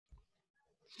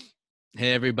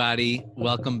Hey, everybody.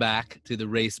 Welcome back to the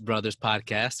Raice Brothers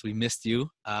podcast. We missed you.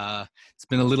 It's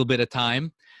been a little bit of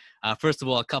time. First of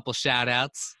all, a couple shout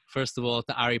outs. First of all,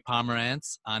 to Ari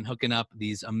Pomerantz on hooking up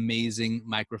these amazing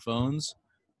microphones.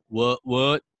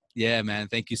 What? Yeah, man.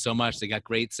 Thank you so much. They got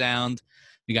great sound.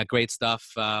 We got great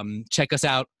stuff. Check us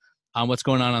out on what's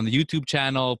going on the YouTube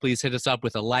channel. Please hit us up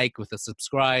with a like, with a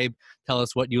subscribe. Tell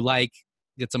us what you like.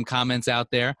 Get some comments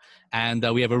out there. And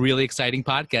we have a really exciting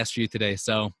podcast for you today.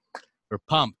 So we're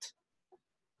pumped.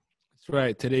 That's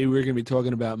right. Today we're going to be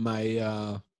talking about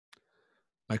my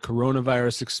my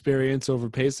coronavirus experience over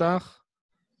Pesach,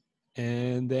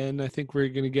 and then I think we're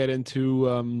going to get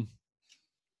into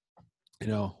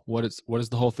what does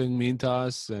the whole thing mean to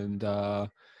us, and at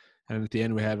the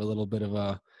end we have a little bit of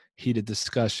a heated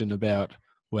discussion about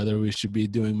whether we should be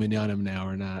doing minyanim now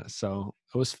or not. So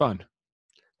it was fun.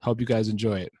 Hope you guys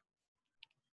enjoy it.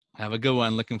 Have a good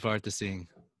one. Looking forward to seeing.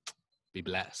 Be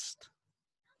blessed.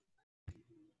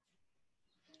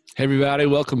 Hey, everybody.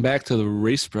 Welcome back to the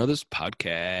Raice Brothers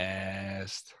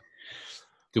podcast.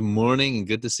 Good morning and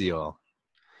good to see you all.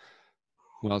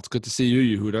 Well, it's good to see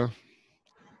you, Yehuda.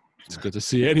 It's good to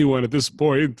see anyone at this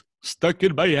point stuck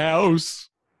in my house.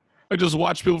 I just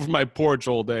watch people from my porch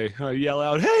all day. I yell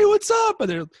out, "Hey, what's up?"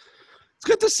 And it's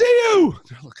good to see you.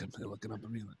 They're looking up at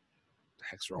me like, "What the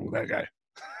heck's wrong with that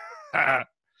guy?"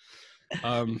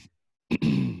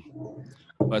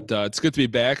 But it's good to be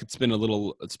back. It's been a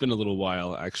little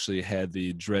while. I actually had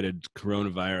the dreaded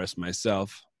coronavirus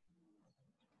myself,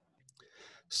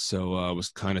 so I was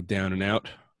kind of down and out.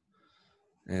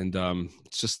 And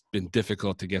it's just been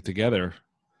difficult to get together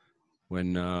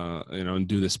when and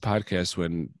do this podcast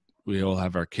when we all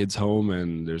have our kids home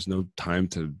and there's no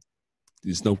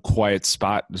quiet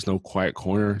spot, there's no quiet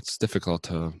corner. It's difficult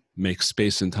to make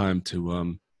space and time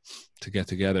to get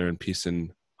together in peace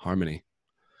and harmony.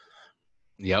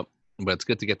 Yep, but it's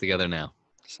good to get together now.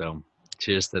 So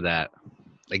cheers to that.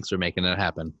 Thanks for making it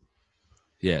happen.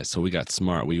 Yeah, so we got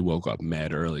smart. We woke up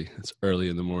mad early. It's early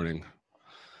in the morning.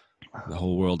 The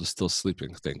whole world is still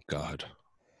sleeping, thank God.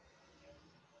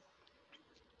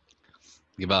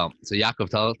 So Yaakov,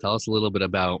 tell us a little bit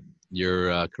about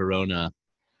your corona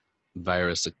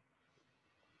virus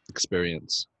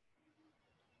experience.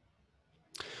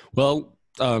 Well,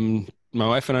 my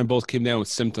wife and I both came down with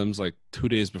symptoms like 2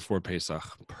 days before Pesach.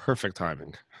 Perfect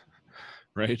timing,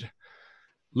 right?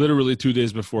 Literally 2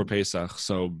 days before Pesach.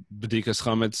 So B'dikas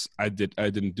Chametz, I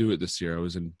didn't do it this year. I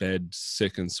was in bed,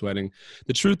 sick and sweating.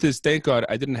 The truth is, thank God,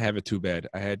 I didn't have it too bad.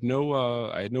 I had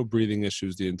no breathing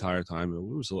issues the entire time. I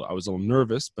was a little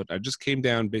nervous, but I just came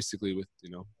down basically with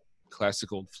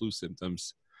classic old flu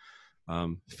symptoms,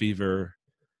 fever,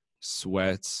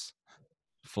 sweats,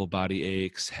 full body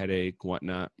aches, headache,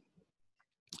 whatnot.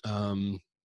 And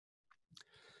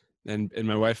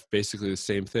my wife basically the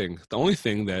same thing. The only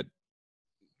thing that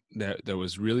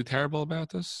was really terrible about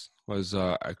this was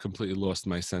I completely lost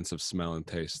my sense of smell and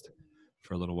taste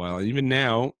for a little while. And even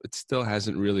now, it still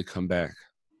hasn't really come back.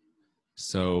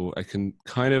 So I can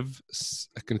kind of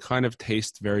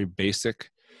taste very basic,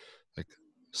 like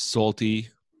salty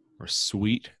or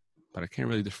sweet, but I can't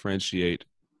really differentiate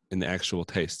in the actual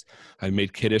taste. I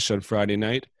made kiddush on Friday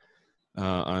night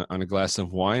on a glass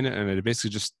of wine, and it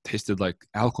basically just tasted like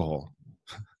alcohol.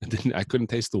 I couldn't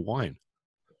taste the wine.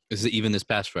 Is it even this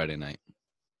past Friday night?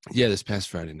 Yeah, this past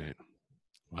Friday night.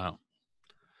 Wow.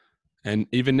 And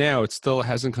even now, it still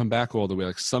hasn't come back all the way.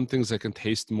 Like some things I can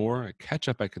taste more. Like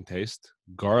ketchup I can taste.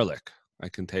 Garlic I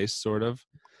can taste, sort of.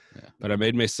 Yeah. But I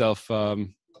made myself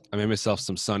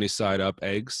some sunny side up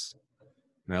eggs,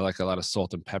 and I like a lot of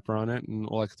salt and pepper on it. And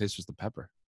all I could taste was the pepper.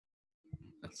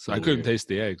 So I couldn't taste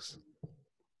the eggs.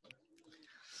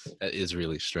 That is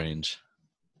really strange.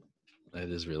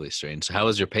 So how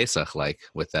was your Pesach like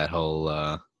with that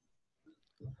whole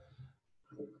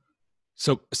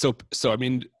So I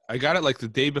mean, I got it like the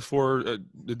day before,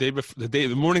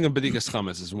 the morning of B'dikas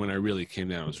Chametz is when I really came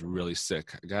down. I was really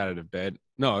sick. I got out of bed.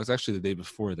 No, it was actually the day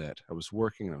before that. I was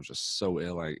working and I was just so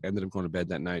ill. I ended up going to bed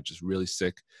that night, just really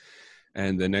sick.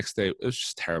 And the next day, it was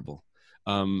just terrible.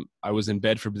 I was in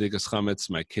bed for B'dikas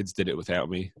Chametz. My kids did it without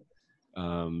me.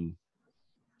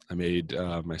 I made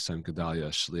my son Gedalia a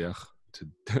shliach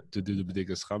to do the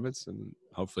B'dikas Chametz, and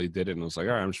hopefully he did it. And I was like,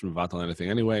 all right, I'm just going to vatal anything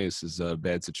anyway. This is a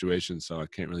bad situation, so I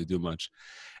can't really do much.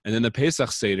 And then the Pesach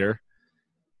Seder,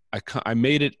 I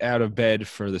made it out of bed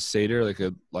for the Seder,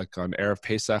 like on Erev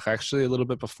Pesach, actually, a little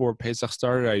bit before Pesach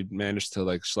started. I managed to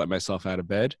schlep myself out of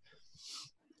bed.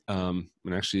 And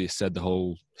actually said the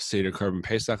whole Seder Korban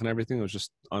Pesach and everything. I was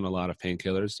just on a lot of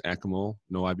painkillers, Acamol,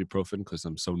 no ibuprofen, because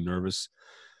I'm so nervous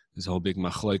there's a whole big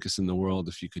machlokes in the world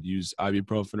if you could use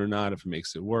ibuprofen or not, if it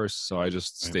makes it worse. So I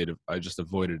just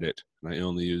avoided it. And I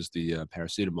only used the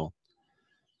paracetamol,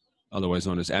 otherwise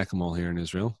known as Acamol here in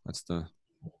Israel. That's the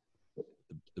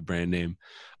brand name.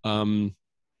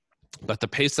 But the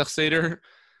Pesach Seder,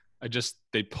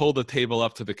 they pulled the table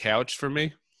up to the couch for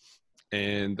me,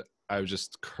 and I was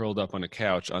just curled up on a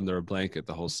couch under a blanket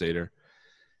the whole Seder.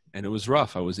 And it was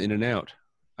rough. I was in and out.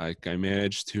 I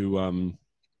managed to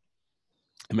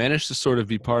sort of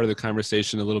be part of the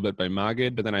conversation a little bit by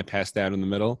Magid, but then I passed out in the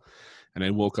middle, and I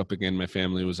woke up again. My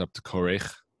family was up to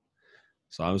Korech.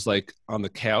 So I was like on the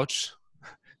couch,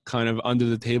 kind of under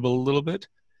the table a little bit,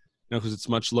 because it's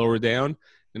much lower down.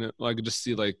 And I could just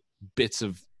see like bits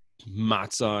of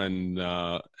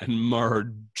matzah and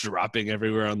myrrh dropping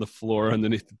everywhere on the floor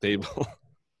underneath the table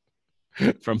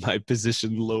from my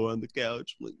position low on the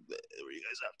couch. I'm like, what are you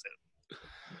guys up to?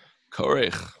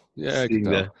 Korech. Yeah, I can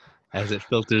tell. As it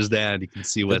filters down, you can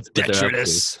see what's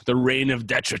detritus, the rain of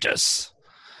detritus.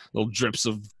 Little drips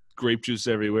of grape juice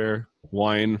everywhere,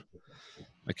 wine.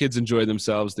 My kids enjoyed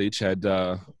themselves. They each had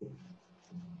they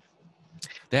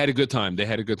had a good time. They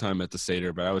had a good time at the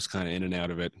Seder, but I was kind of in and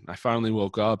out of it. I finally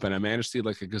woke up, and I managed to eat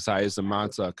like a kazayas of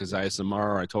matzah, kazayas of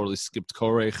maror. I totally skipped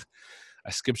korech.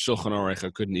 I skipped shulchan aruch.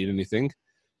 I couldn't eat anything.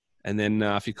 And then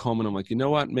afikomen, I'm like, you know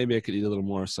what? Maybe I could eat a little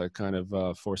more. So I kind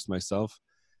of forced myself.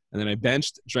 And then I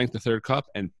benched, drank the third cup,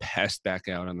 and passed back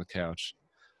out on the couch.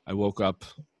 I woke up.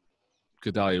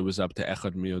 Gedalia was up to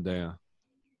Echad Miyodea.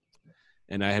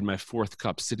 And I had my fourth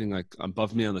cup sitting like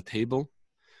above me on the table.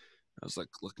 I was like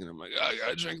looking, I'm like, I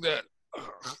gotta drink that.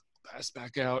 Pass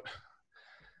back out.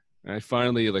 And I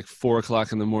finally, like 4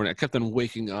 o'clock in the morning, I kept on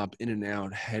waking up, in and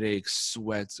out, headaches,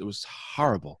 sweats. It was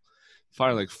horrible.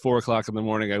 Finally, like 4 o'clock in the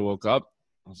morning, I woke up.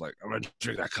 I was like, I'm gonna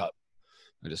drink that cup.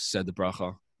 I just said the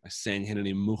bracha. I sang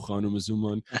Hineni Muchanu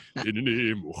Mezuman.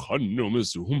 Hineni Muchanu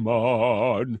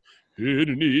Mezuman.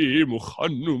 Hineni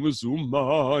Muchanu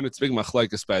Mezuman. It's big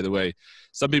machlokes, by the way.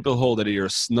 Some people hold that you're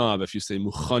a snob if you say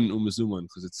Muchanu Mezuman,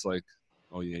 because it's like,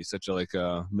 oh yeah, he's such a like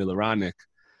Milleranic.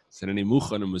 Hineni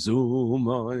Muchanu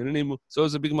Mezuman. So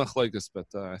it's a big machlokes, but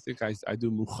I think I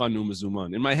do Muchanu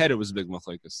Mezuman. In my head, it was a big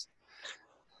machlokes.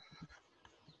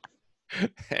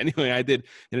 Anyway, I did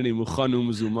Hineni Muchanu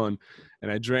Mezuman,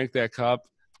 and I drank that cup.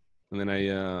 And then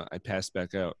I passed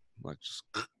back out. Like, just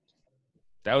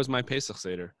that was my Pesach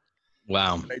Seder.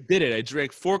 Wow. I did it. I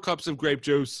drank 4 cups of grape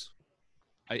juice.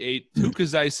 I ate 2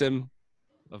 kazaisim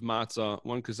of matzah,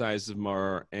 1 kazais of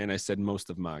maror, and I said most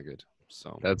of magid.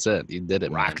 So that's it. You did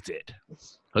it. Rocked it.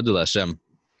 Hodul Hashem.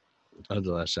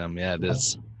 Hodul Hashem. Yeah, it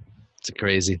is. It's a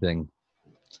crazy thing.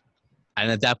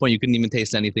 And at that point, you couldn't even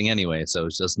taste anything anyway. So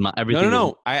it's just everything.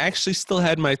 No. I actually still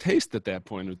had my taste at that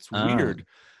point. It's weird.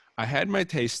 I had my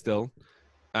taste still.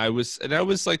 I was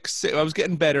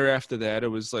getting better after that. It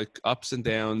was like ups and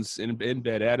downs in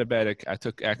bed, out of bed. I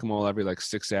took Acamol every like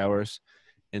 6 hours.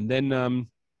 And then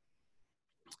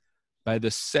by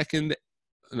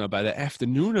the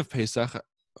afternoon of Pesach,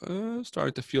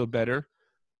 started to feel better.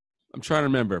 I'm trying to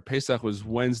remember. Pesach was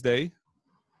Wednesday.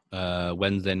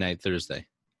 Wednesday night, Thursday.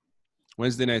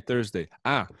 Wednesday night, Thursday.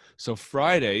 So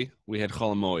Friday, we had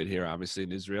Chol Hamoed here, obviously,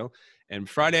 in Israel. And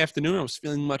Friday afternoon, I was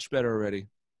feeling much better already.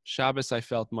 Shabbos, I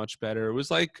felt much better. It was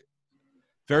like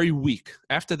very weak.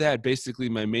 After that, basically,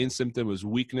 my main symptom was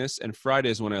weakness. And Friday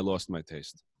is when I lost my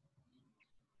taste.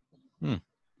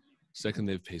 Second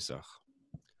day of Pesach.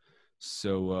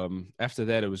 So after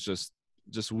that, it was just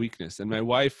weakness. And my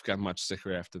wife got much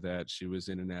sicker after that. She was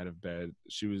in and out of bed.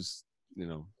 She was,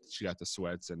 she got the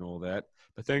sweats and all that.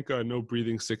 But thank God, no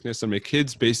breathing sickness. And my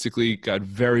kids basically got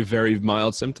very, very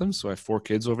mild symptoms. So I have 4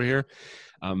 kids over here.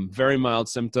 Very mild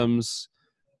symptoms.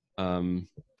 And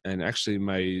actually,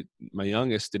 my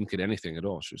youngest didn't get anything at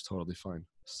all. She was totally fine.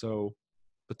 So,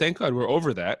 but thank God we're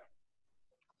over that.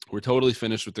 We're totally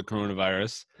finished with the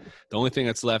coronavirus. The only thing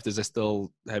that's left is I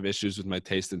still have issues with my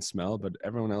taste and smell, but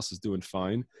everyone else is doing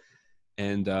fine.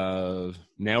 And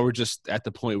now we're just at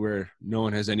the point where no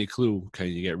one has any clue. Can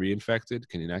you get reinfected?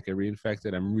 Can you not get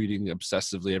reinfected? I'm reading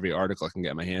obsessively every article I can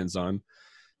get my hands on.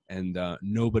 And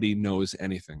nobody knows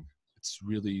anything. It's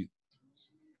really,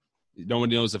 no one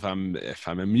knows if I'm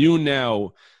immune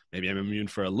now. Maybe I'm immune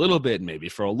for a little bit, maybe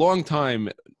for a long time.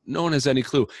 No one has any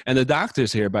clue. And the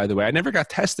doctors here, by the way, I never got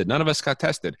tested. None of us got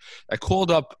tested. I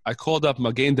called up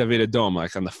Magen David Adom,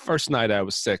 like on the first night I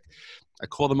was sick. I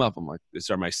called them up. I'm like, these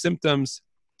are my symptoms.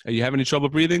 Are you having any trouble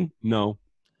breathing? No.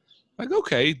 I'm like,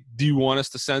 okay, do you want us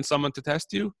to send someone to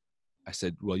test you? I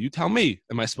said, well, you tell me.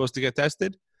 Am I supposed to get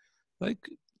tested? Like,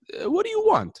 what do you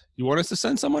want? You want us to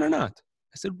send someone or not?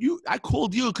 I said, I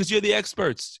called you because you're the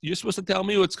experts. You're supposed to tell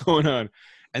me what's going on.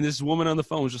 And this woman on the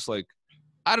phone was just like,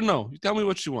 I don't know. You tell me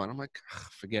what you want. I'm like,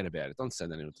 forget about it. Don't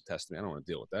send anyone to test me. I don't want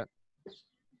to deal with that.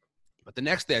 But the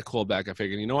next day I called back. I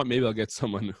figured, you know what? Maybe I'll get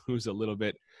someone who's a little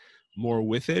bit more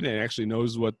with it and actually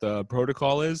knows what the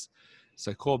protocol is. So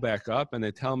I call back up and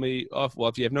they tell me, oh, well,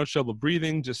 if you have no trouble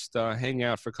breathing, just hang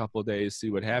out for a couple of days,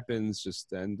 see what happens,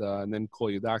 and then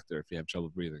call your doctor if you have trouble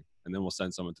breathing. And then we'll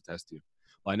send someone to test you.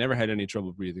 Well, I never had any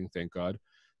trouble breathing, thank God.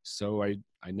 So I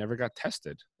never got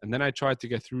tested. And then I tried to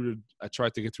get through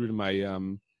to my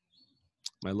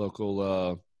my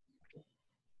local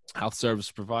health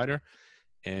service provider.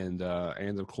 And I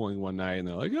ended up calling one night, and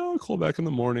they're like, "Oh, call back in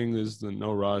the morning. There's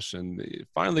no rush." And they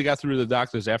finally got through to the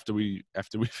doctors after we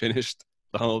finished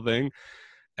the whole thing.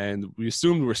 And we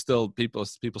assumed we're still people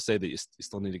say that you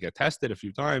still need to get tested a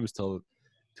few times till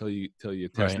you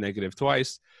test negative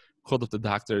twice. Called up the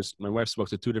doctors. My wife spoke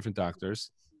to 2 different doctors,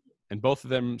 and both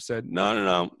of them said,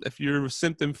 "No. If you're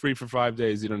symptom free for 5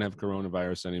 days, you don't have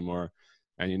coronavirus anymore,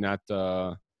 and you're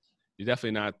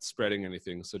definitely not spreading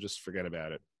anything. So just forget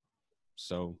about it."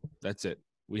 So that's it.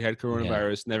 We had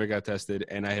coronavirus, never got tested,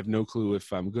 and I have no clue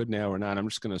if I'm good now or not. I'm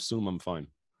just going to assume I'm fine.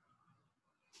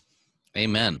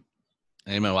 Amen.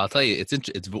 Well, I'll tell you,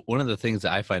 it's one of the things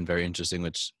that I find very interesting,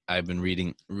 which I've been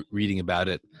reading about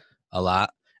it a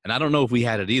lot. And I don't know if we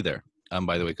had it either,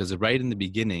 by the way, because right in the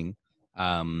beginning,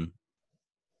 Daniela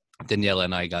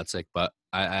and I got sick, but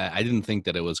I didn't think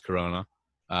that it was corona.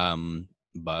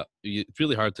 But it's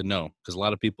really hard to know because a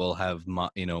lot of people have,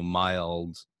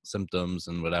 mild symptoms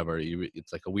and whatever.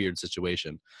 It's like a weird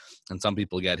situation, and some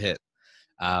people get hit.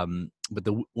 But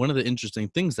one of the interesting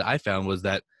things that I found was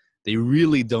that they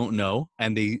really don't know,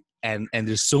 and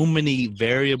there's so many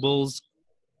variables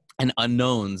and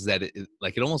unknowns that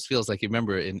it almost feels like, you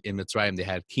remember in Mitzrayim they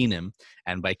had kinim,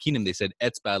 and by kinim they said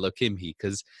etzba Elokimhi,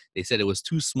 because they said it was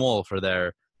too small for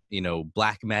their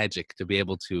black magic to be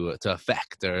able to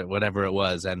affect or whatever it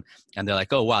was, and they're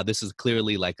like, oh wow, this is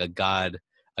clearly like a god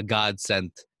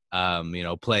sent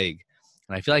plague.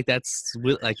 And I feel like that's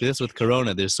like this with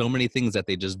corona. There's so many things that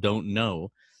they just don't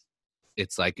know.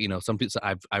 It's like, some people,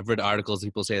 I've read articles,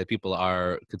 people say that people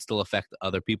could still affect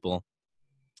other people,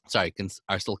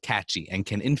 are still catchy and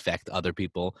can infect other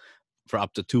people for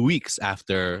up to 2 weeks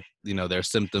after their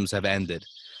symptoms have ended,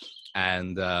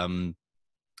 and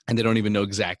they don't even know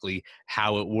exactly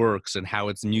how it works and how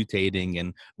it's mutating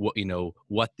and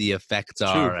what the effects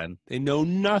are. And they know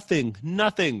nothing.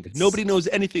 Nobody knows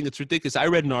anything. It's ridiculous. I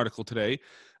read an article today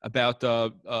about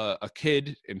a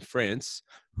kid in France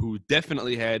who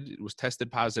definitely was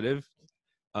tested positive,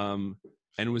 and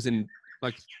was in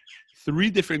like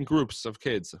 3 different groups of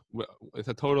kids with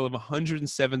a total of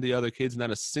 170 other kids.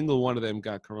 Not a single one of them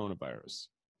got coronavirus.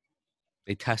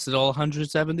 They tested all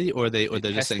 170, or they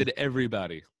tested just saying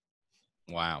everybody.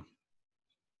 Wow.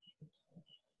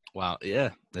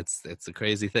 Yeah, it's a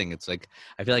crazy thing. It's like,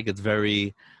 I feel like it's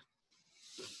very,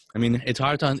 it's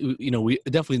hard to, we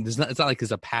definitely, it's not like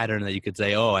there's a pattern that you could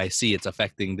say, oh, I see it's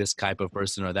affecting this type of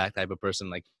person or that type of person.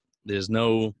 Like there's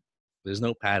no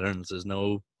patterns.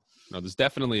 There's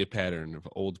definitely a pattern of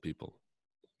old people,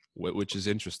 which is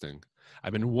interesting.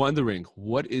 I've been wondering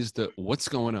what's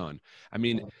going on.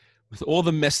 With all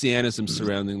the messianism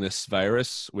surrounding this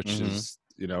virus, which is,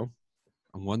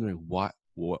 I'm wondering why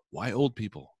old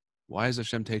people? Why is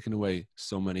Hashem taking away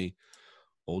so many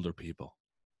older people?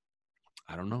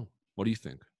 I don't know. What do you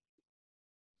think?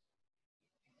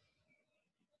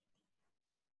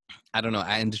 I don't know.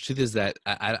 And the truth is that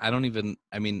I don't even,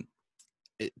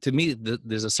 to me,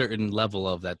 there's a certain level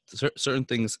of that. Certain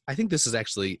things, I think this is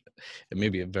actually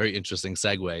maybe a very interesting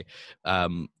segue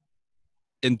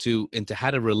into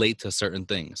how to relate to certain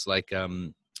things. Like,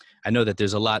 I know that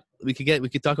there's a lot we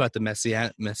could talk about the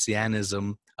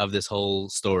messianism of this whole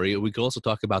story. We could also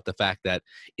talk about the fact that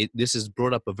this has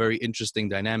brought up a very interesting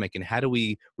dynamic, and how do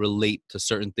we relate to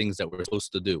certain things that we're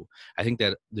supposed to do? I think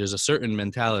that there's a certain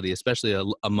mentality, especially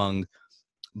among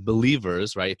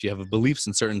believers, right? If you have beliefs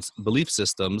in certain belief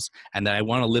systems, and that I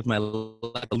want to live my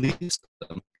life belief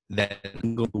system, then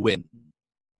I'm going to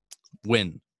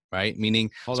win. Right?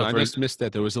 Meaning, hold on, I just missed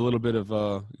that. There was a little bit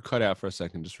of cut out for a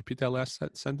second. Just repeat that last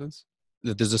sentence.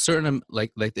 That there's a certain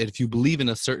like that if you believe in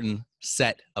a certain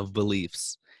set of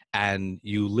beliefs and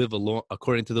you live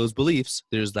according to those beliefs,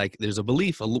 there's a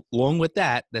belief along with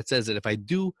that says that if I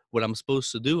do what I'm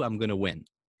supposed to do, I'm going to win.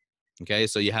 Okay,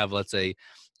 so you have, let's say,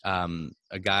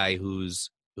 a guy who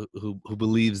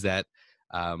believes that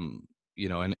in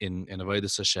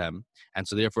Avodas Hashem, and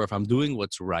so therefore, if I'm doing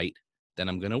what's right, then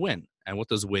I'm going to win. And what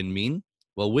does win mean?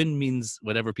 Well, win means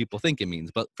whatever people think it means.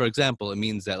 But for example, it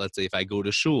means that, let's say, if I go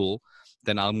to shul,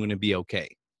 then I'm going to be okay.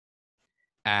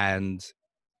 And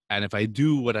And if I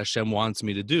do what Hashem wants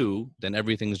me to do, then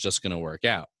everything's just going to work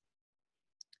out.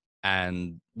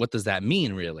 And what does that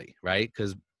mean, really, right?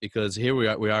 Because here we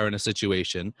are in a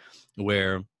situation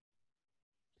where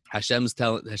Hashem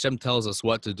tells us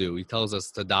what to do. He tells us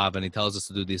to daven. He tells us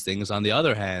to do these things. On the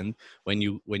other hand, when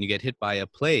you get hit by a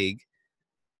plague,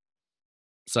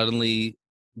 suddenly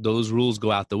those rules go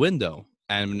out the window,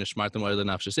 and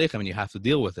you have to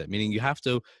deal with it. Meaning, you have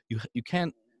to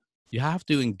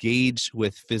engage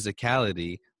with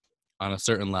physicality on a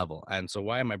certain level. And so,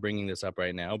 why am I bringing this up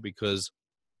right now? Because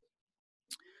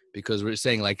we're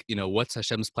saying, like, what's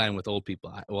Hashem's plan with old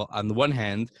people? Well, on the one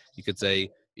hand, you could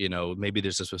say, maybe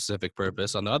there's a specific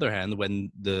purpose. On the other hand,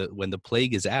 when the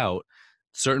plague is out,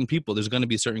 certain people, there's going to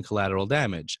be certain collateral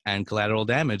damage. And collateral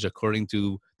damage, according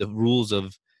to the rules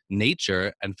of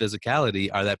nature and physicality,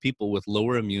 are that people with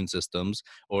lower immune systems,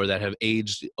 or that have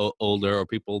aged older, or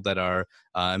people that are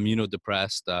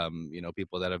immunodepressed,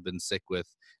 people that have been sick with,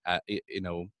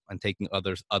 and taking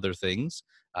other things,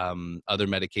 other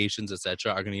medications,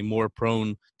 etc., are going to be more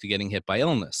prone to getting hit by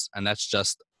illness. And that's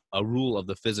just a rule of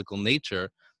the physical nature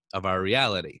of our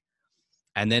reality.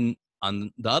 And then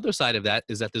on the other side of that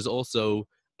is that there's also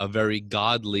a very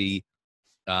godly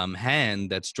hand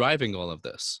that's driving all of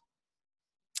this.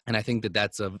 And I think that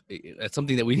that's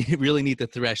something that we really need to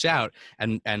thresh out.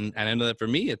 And I know that for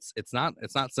me, it's not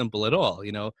simple at all.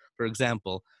 For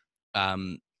example,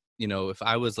 if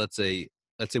I was, let's say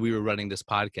we were running this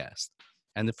podcast,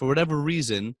 and for whatever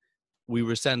reason, we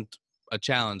were sent a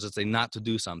challenge, let's say, not to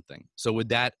do something. So would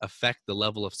that affect the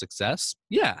level of success?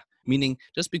 Yeah. Meaning,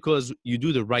 just because you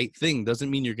do the right thing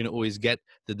doesn't mean you're going to always get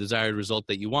the desired result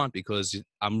that you want, because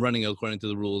I'm running according to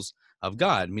the rules of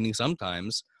God. Meaning,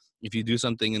 sometimes if you do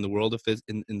something in the world of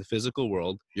in the physical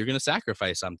world, you're going to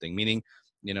sacrifice something. Meaning,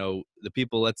 the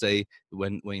people, let's say,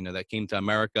 when that came to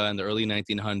America in the early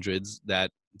 1900s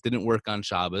that didn't work on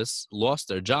Shabbos, lost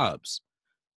their jobs.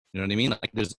 You know what I mean?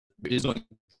 Like, there's no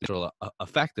natural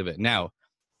effect of it. Now,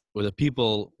 were the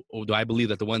people, or do I believe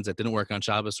that the ones that didn't work on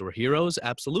Shabbos were heroes?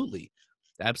 Absolutely.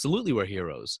 Absolutely were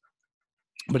heroes.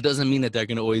 But it doesn't mean that they're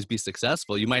going to always be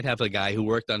successful. You might have a guy who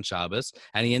worked on Shabbos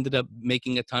and he ended up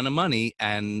making a ton of money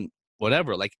and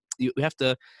whatever. Like, we have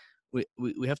to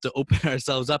open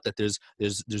ourselves up that there's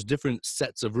different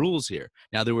sets of rules here.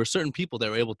 Now, there were certain people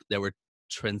that were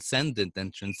transcendent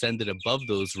and transcended above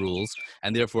those rules,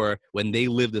 and therefore, when they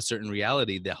lived a certain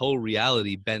reality, the whole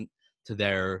reality bent to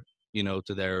their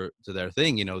to their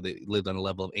thing. They lived on a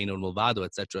level of Eino Milvado,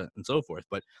 etc., and so forth.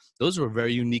 But those were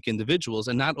very unique individuals,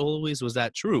 and not always was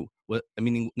that true.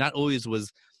 Not always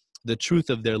was the truth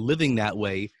of their living that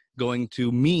way going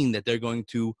to mean that they're going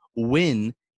to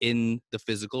win in the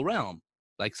physical realm.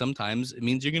 Like, sometimes it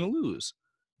means you're going to lose,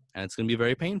 and it's going to be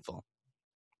very painful.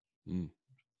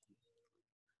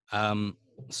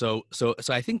 So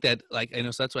I think that, like,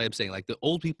 so that's why I'm saying, like, the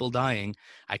old people dying,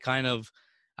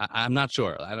 I'm not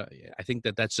sure. I think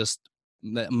that's just,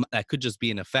 that could just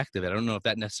be an effect of it. I don't know if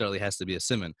that necessarily has to be a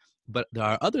simon, but there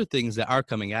are other things that are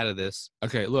coming out of this.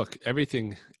 Okay, look,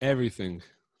 everything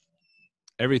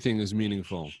is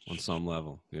meaningful on some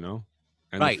level,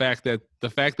 and right. the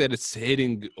fact that it's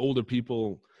hitting older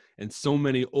people, and so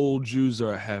many old Jews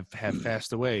have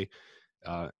passed away,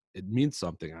 it means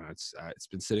something. It's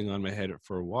been sitting on my head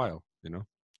for a while,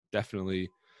 definitely.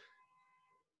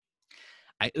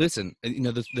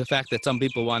 The fact that some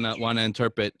people want to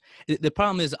interpret, the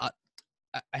problem is,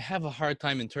 I have a hard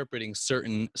time interpreting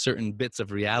certain bits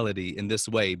of reality in this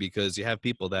way, because you have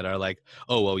people that are like,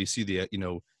 oh, well, you see the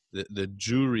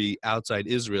Jewry outside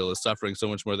Israel is suffering so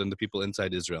much more than the people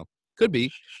inside Israel. Could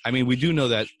be. We do know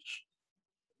that.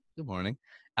 Good morning.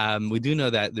 We do know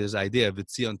that there's idea of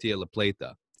Vitzion Tia La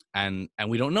Plata. And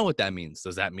we don't know what that means.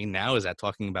 Does that mean now? Is that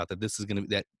talking about that this is going to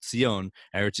be, that Zion,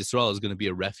 Eretz Yisrael, is going to be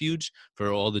a refuge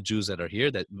for all the Jews that are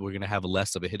here, that we're going to have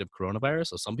less of a hit of coronavirus?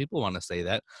 So some people want to say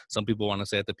that. Some people want to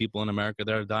say that the people in America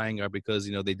that are dying are because,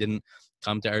 they didn't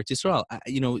come to Eretz Yisrael.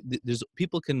 There's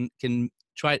people can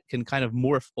kind of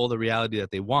morph all the reality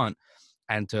that they want,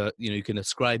 and to, you can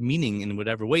ascribe meaning in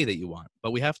whatever way that you want.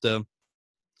 But we have to,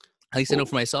 at least I know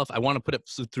for myself, I want to put it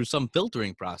through some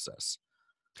filtering process.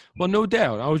 Well, no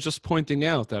doubt. I was just pointing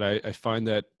out that I find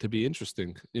that to be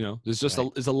interesting. There's just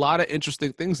there's a lot of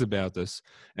interesting things about this,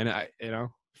 and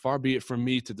far be it from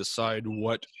me to decide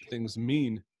what things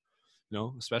mean,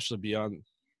 especially beyond,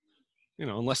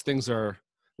 unless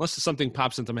something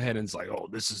pops into my head and it's like, oh,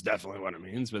 this is definitely what it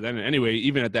means. But then anyway,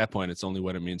 even at that point, it's only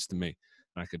what it means to me.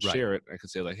 And I could share it. I could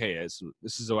say, like, hey,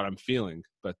 this is what I'm feeling.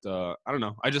 But I don't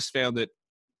know. I just found it.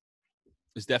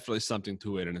 There's definitely something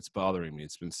to it, and it's bothering me.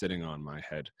 It's been sitting on my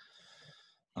head.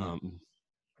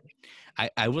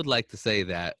 I would like to say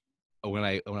that when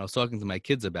I was talking to my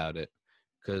kids about it,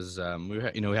 because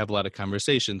we have a lot of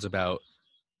conversations about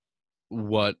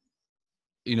what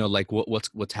like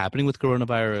what's happening with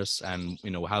coronavirus, and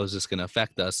how is this going to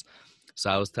affect us. So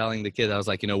I was telling the kids, I was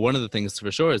like, one of the things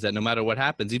for sure is that no matter what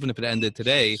happens, even if it ended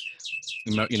today,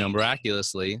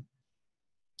 miraculously.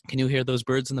 Can you hear those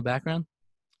birds in the background?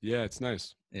 Yeah, it's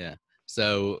nice. Yeah.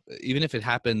 So even if it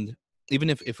happened, even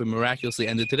if it miraculously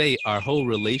ended today, our whole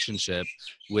relationship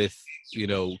with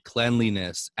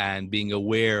cleanliness and being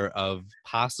aware of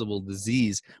possible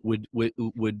disease would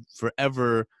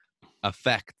forever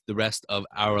affect the rest of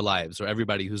our lives, or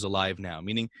everybody who's alive now.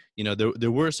 Meaning,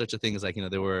 there were such a thing as, like,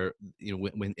 there were,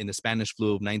 when in the Spanish flu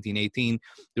of 1918,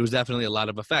 there was definitely a lot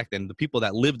of effect, and the people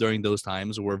that lived during those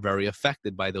times were very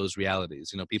affected by those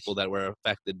realities. People that were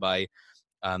affected by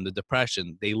the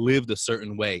Depression, they lived a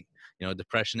certain way.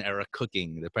 Depression era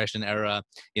cooking, Depression era,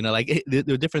 there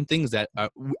are different things that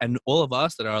are, and all of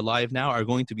us that are alive now are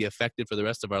going to be affected for the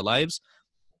rest of our lives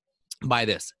by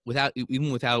this, without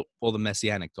all the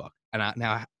messianic talk. And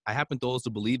I happen to also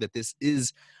believe that this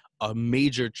is a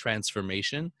major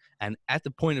transformation, and at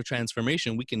the point of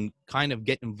transformation, we can kind of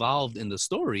get involved in the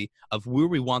story of where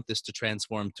we want this to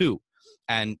transform to.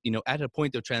 And at a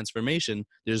point of transformation,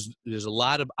 there's a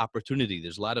lot of opportunity,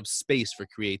 there's a lot of space for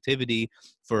creativity,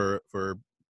 for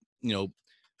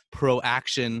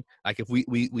pro-action. Like, if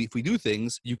we do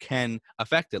things, you can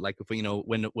affect it. Like, if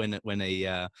when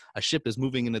a ship is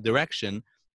moving in a direction,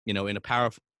 in a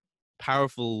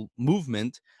powerful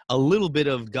movement, a little bit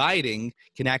of guiding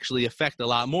can actually affect a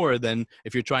lot more than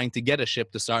if you're trying to get a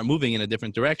ship to start moving in a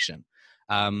different direction.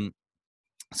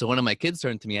 So one of my kids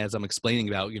turned to me as I'm explaining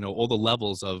about, all the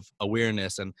levels of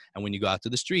awareness, and when you go out to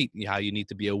the street, how you need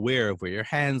to be aware of where your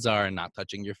hands are and not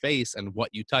touching your face and what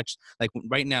you touch. Like,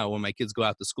 right now, when my kids go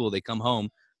out to school, they come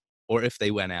home, or if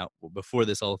they went out before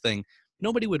this whole thing,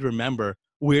 nobody would remember,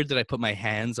 where did I put my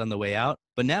hands on the way out?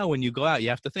 But now when you go out, you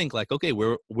have to think, like, okay,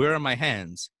 where are my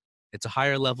hands? It's a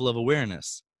higher level of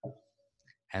awareness.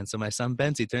 And so my son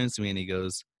Benzi turns to me and he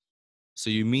goes, so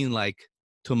you mean like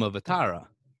Tuma Vatara?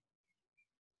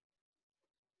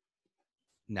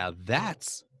 Now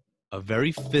that's a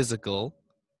very physical,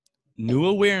 new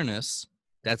awareness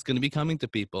that's going to be coming to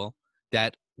people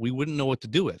that we wouldn't know what to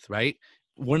do with, right?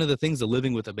 One of the things of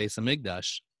living with a Beis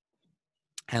Hamikdash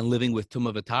and living with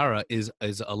Tuma Vatara is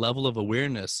a level of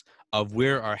awareness of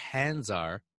where our hands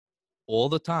are all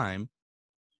the time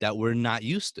that we're not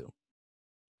used to.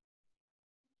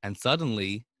 And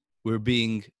suddenly we're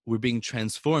being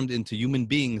transformed into human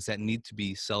beings that need to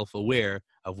be self-aware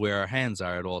of where our hands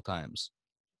are at all times.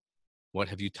 What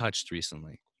have you touched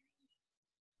recently?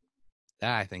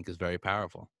 That, I think, is very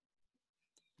powerful.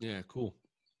 Yeah, cool.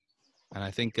 And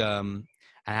I think I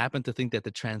happen to think that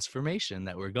the transformation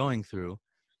that we're going through,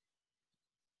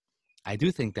 I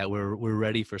do think that we're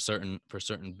ready for certain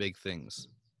big things.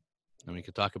 And we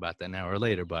could talk about that now or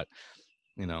later, but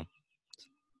numero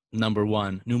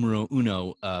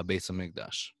uno, Beis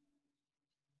Hamikdash.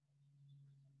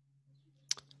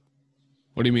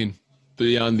 What do you mean?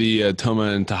 Beyond the Toma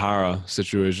and Tahara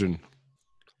situation,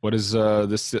 what does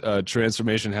this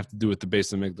transformation have to do with the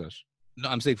Beis Hamikdash? No,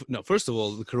 I'm saying, no, first of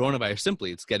all, the coronavirus,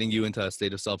 simply, it's getting you into a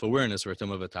state of self-awareness for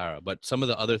Tuma Vatara. But some of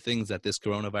the other things that this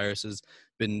coronavirus has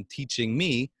been teaching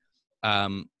me, I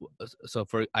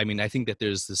think that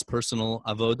there's this personal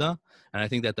avoda, and I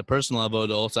think that the personal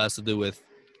avoda also has to do with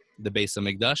the Beis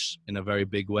Hamikdash in a very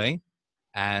big way.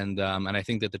 And I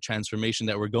think that the transformation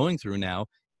that we're going through now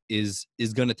is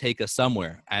going to take us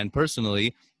somewhere. And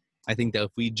personally, I think that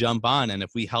if we jump on and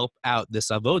if we help out this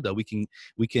avoda,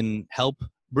 we can help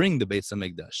bring the Beis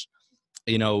Hamikdash.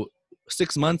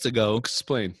 6 months ago,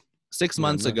 Explain. 6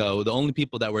 months ago, the only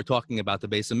people that were talking about the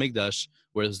Beis Hamikdash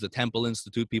was the Temple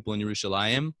Institute people in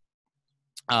Yerushalayim.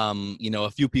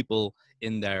 A few people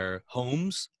in their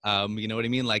homes. You know what I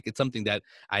mean? Like, it's something that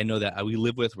I know that we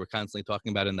live with. We're constantly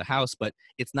talking about in the house, but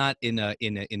it's not in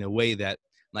a way that,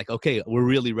 like, okay, we're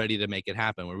really ready to make it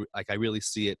happen. I really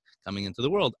see it coming into the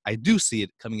world. I do see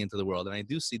it coming into the world, and I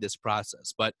do see this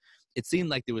process. But it seemed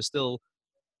like there was still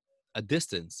a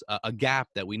distance, a gap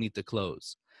that we need to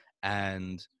close.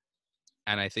 And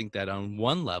I think that on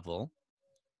one level,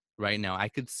 right now, I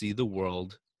could see the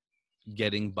world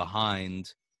getting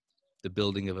behind the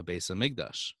building of a Beis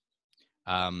Hamikdash.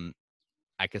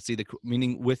 I could see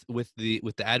meaning with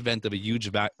the advent of a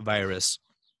huge virus,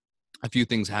 a few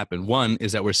things happen. One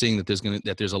is that we're seeing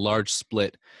that there's a large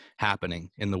split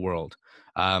happening in the world,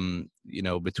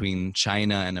 between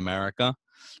China and America,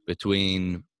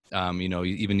 between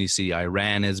even you see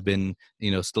Iran has been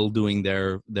still doing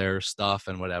their stuff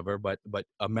and whatever, but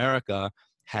America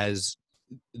has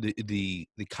the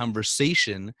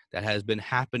conversation that has been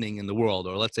happening in the world,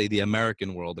 or let's say the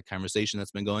American world, the conversation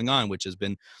that's been going on, which has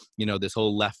been, this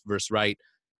whole left versus right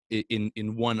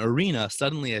in one arena,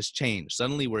 suddenly has changed.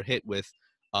 Suddenly we're hit with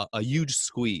a huge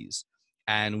squeeze.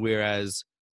 And whereas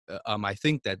I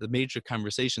think that the major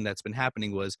conversation that's been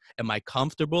happening was, am I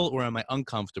comfortable or am I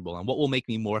uncomfortable? And what will make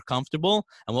me more comfortable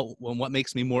and what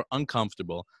makes me more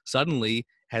uncomfortable suddenly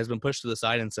has been pushed to the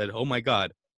side and said, oh my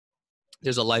God,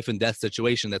 there's a life and death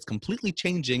situation that's completely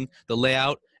changing the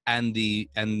layout and the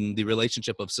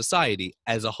relationship of society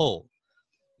as a whole.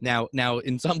 Now,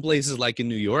 in some places like in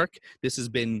New York, this has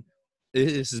been,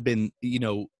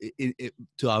 to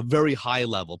a very high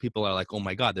level. People are like, oh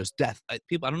my God, there's death.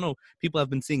 People have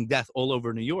been seeing death all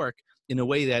over New York in a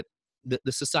way that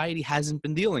the society hasn't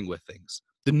been dealing with things.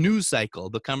 The news cycle,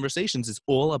 the conversations is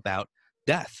all about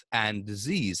death and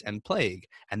disease and plague.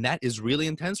 And that is really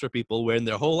intense for people, where in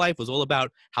their whole life was all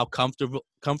about how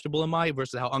comfortable am I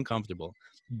versus how uncomfortable.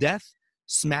 Death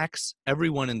smacks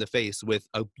everyone in the face with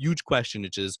a huge question,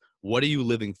 which is, what are you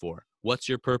living for? What's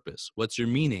your purpose? What's your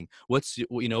meaning? Are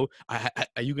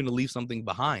you going to leave something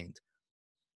behind?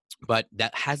 But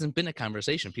that hasn't been a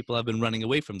conversation. People have been running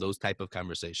away from those type of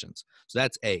conversations. So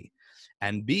that's A.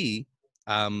 And B,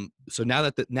 so now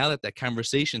that that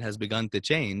conversation has begun to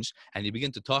change, and you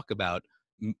begin to talk about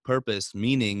purpose,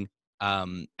 meaning,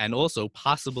 and also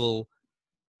possible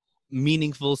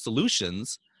meaningful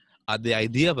solutions, the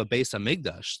idea of a Beis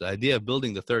Hamikdash, the idea of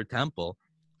building the third temple,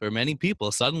 for many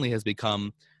people suddenly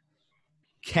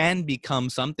can become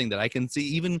something that I can see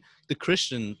even the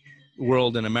Christian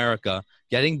world in America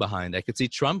getting behind. I could see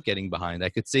Trump getting behind. I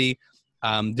could see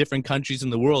different countries in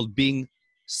the world being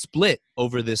split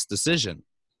over this decision.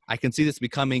 I can see this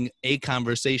becoming a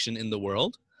conversation in the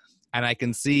world, and I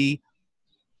can see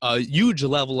a huge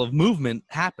level of movement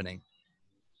happening.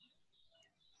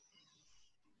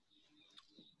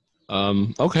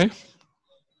 Okay.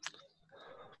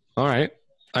 All right.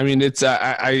 I mean, it's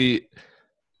I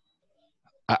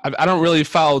don't really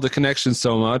follow the connection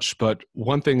so much, but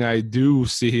one thing I do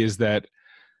see is that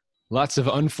lots of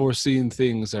unforeseen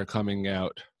things are coming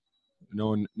out.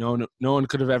 No one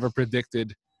could have ever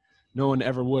predicted. No one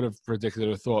ever would have predicted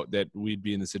or thought that we'd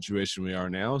be in the situation we are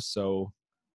now. So,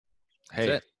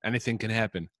 hey, anything can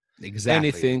happen. Exactly.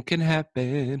 Anything can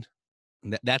happen.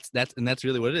 That's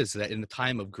really what it is. That in a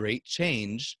time of great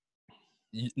change,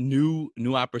 new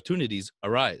opportunities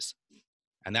arise,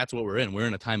 and that's what we're in. We're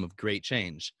in a time of great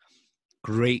change,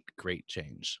 great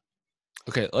change.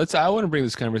 Okay, I want to bring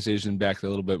this conversation back to a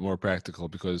little bit more practical,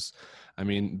 because, I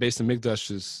mean, Beis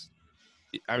Hamikdash is,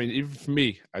 I mean, even for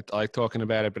me, I like talking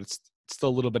about it, but it's still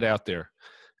a little bit out there,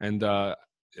 and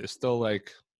it's still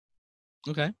like,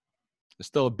 okay, there's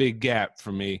still a big gap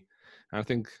for me. And I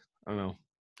don't know.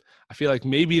 I feel like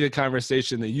maybe the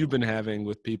conversation that you've been having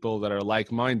with people that are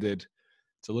like-minded,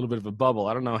 it's a little bit of a bubble.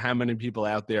 I don't know how many people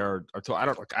out there are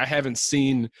I haven't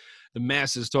seen the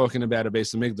masses talking about a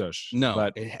Beis Hamikdash. No,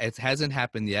 but it hasn't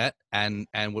happened yet. And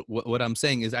what I'm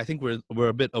saying is, I think we're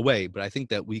a bit away, but I think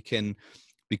that we can,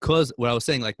 because what I was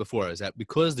saying like before is that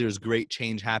because there's great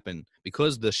change happen,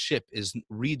 because the ship is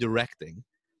redirecting,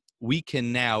 we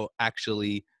can now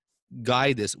actually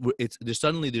guide this.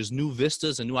 There's new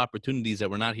vistas and new opportunities that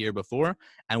were not here before.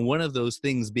 And one of those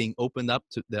things being opened up,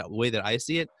 to the way that I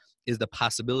see it, is the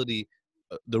possibility,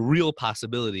 the real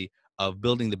possibility of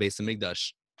building the Beis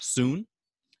Hamikdash soon.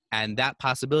 And that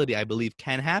possibility, I believe,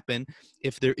 can happen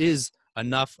if there is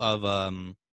enough of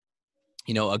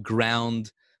a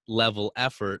ground level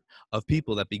effort of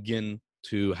people that begin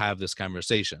to have this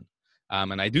conversation.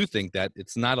 And I do think that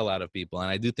it's not a lot of people, and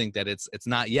I do think that it's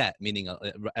not yet, meaning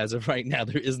as of right now,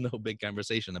 there is no big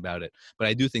conversation about it. But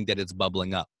I do think that it's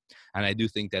bubbling up, and I do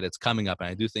think that it's coming up, and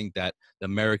I do think that the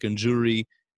American jury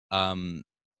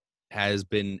has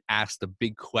been asked a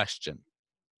big question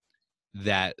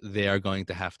that they are going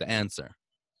to have to answer.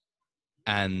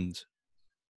 And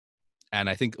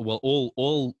I think, well,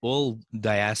 all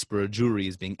diaspora Jewry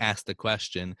is being asked the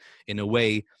question in a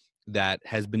way that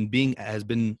has been being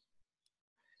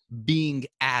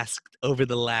asked over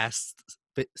the last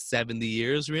 70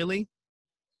 years, really,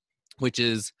 which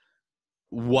is,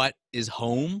 what is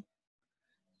home,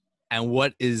 and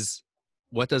what does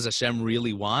Hashem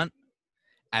really want?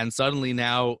 And suddenly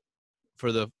now,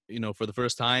 for the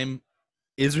first time,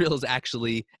 Israel is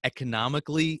actually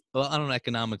economically, well, I don't know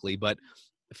economically, but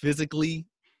physically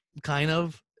kind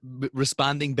of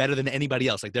responding better than anybody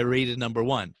else. Like, they're rated number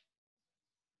one.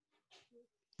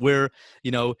 Where,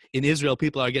 in Israel,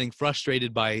 people are getting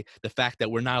frustrated by the fact that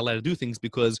we're not allowed to do things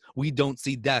because we don't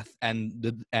see death and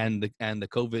the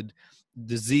COVID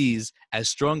disease as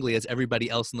strongly as everybody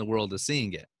else in the world is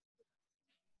seeing it.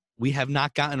 We have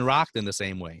not gotten rocked in the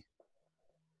same way.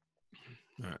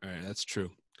 All right, that's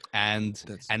true. And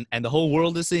the whole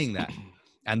world is seeing that.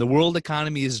 And the world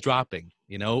economy is dropping.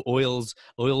 Oil's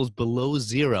below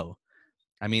zero.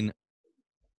 I mean,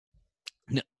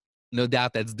 no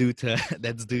doubt that's due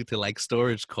to like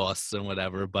storage costs and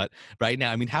whatever. But right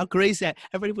now, I mean, how crazy that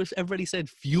everybody said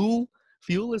fuel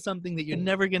is something that you're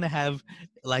never gonna have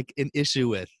like an issue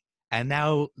with, and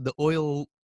now the oil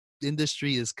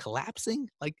industry is collapsing.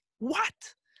 Like what?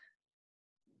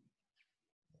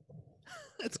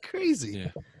 That's crazy.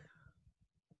 Yeah.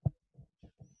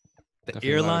 The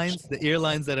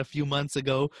airlines that a few months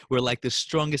ago were like the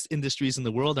strongest industries in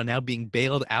the world are now being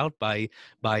bailed out by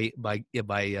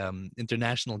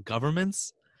international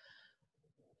governments.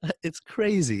 It's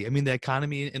crazy. I mean, the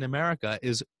economy in America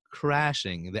is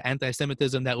crashing. The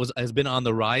anti-Semitism that has been on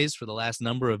the rise for the last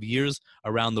number of years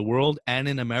around the world and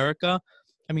in America,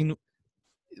 I mean,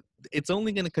 it's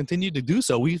only going to continue to do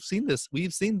so. We've seen this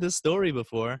story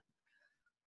before.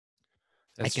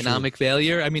 That's economic true.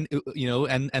 Failure. I mean,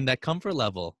 and that comfort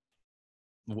level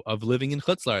of living in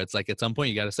chutzlar. It's like at some point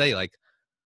you got to say, like,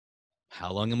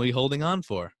 how long am we holding on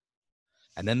for?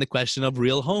 And then the question of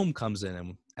real home comes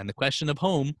in, and the question of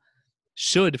home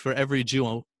should, for every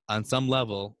Jew on some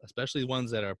level, especially ones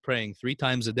that are praying 3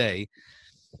 times a day,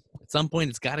 at some point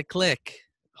it's got to click.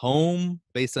 Home,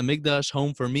 Beis Hamikdash,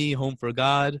 home for me, home for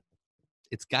God.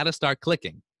 It's got to start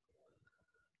clicking.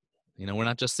 We're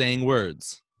not just saying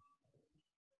words.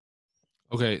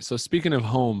 Okay, so speaking of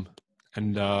home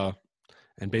and Beis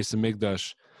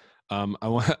Hamikdash, I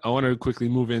want to quickly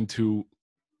move into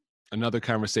another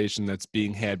conversation that's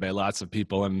being had by lots of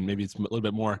people, and maybe it's a little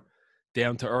bit more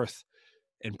down to earth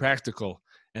and practical,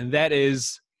 and that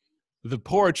is the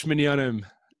porch minyanim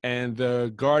and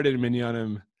the garden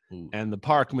minyanim and the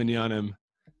park minyanim.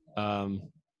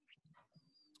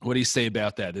 What do you say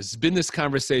about that? There's been this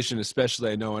conversation,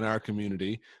 especially I know in our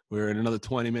community, where in another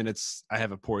 20 minutes, I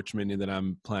have a porch minyan that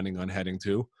I'm planning on heading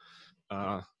to.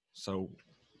 So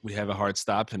we have a hard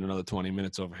stop in another 20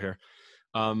 minutes over here.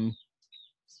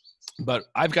 But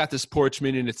I've got this porch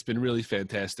minyan. It's been really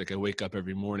fantastic. I wake up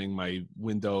every morning. My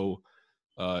window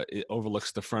it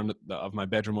overlooks the front of my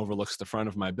bedroom, overlooks the front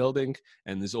of my building.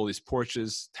 And there's all these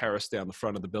porches terraced down the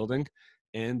front of the building.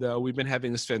 And we've been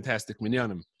having this fantastic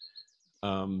minyanim.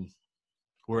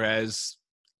 Whereas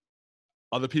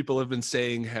other people have been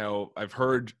saying how I've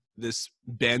heard this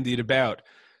bandied about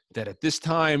that at this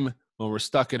time when we're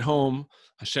stuck at home,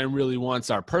 Hashem really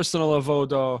wants our personal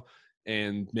avodah,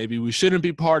 and maybe we shouldn't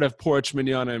be part of porch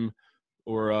minyanim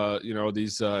or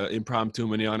these impromptu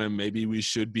minyanim. Maybe we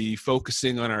should be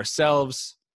focusing on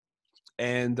ourselves.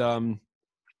 And to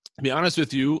be honest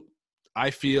with you,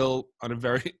 I feel on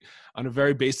a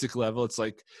very basic level, it's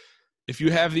like, if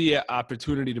you have the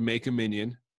opportunity to make a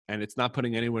minyan and it's not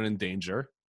putting anyone in danger,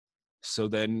 so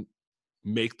then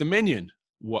make the minyan.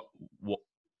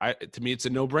 To me, it's a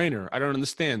no-brainer. I don't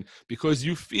understand, because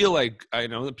you feel like, I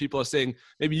know that people are saying,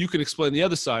 maybe you can explain the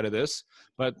other side of this,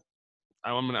 but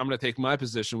I'm going to take my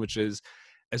position, which is,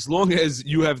 as long as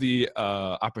you have the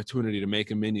opportunity to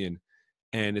make a minyan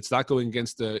and it's not going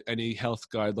against any health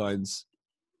guidelines,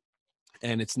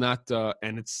 and it's not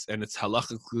and it's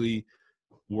halakhically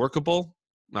workable,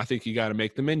 I think you got to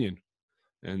make the minyan.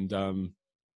 And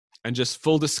just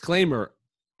full disclaimer,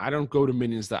 I don't go to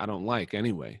minyans that I don't like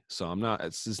anyway. So I'm not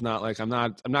like a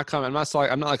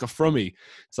frummie.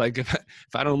 It's like if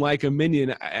I don't like a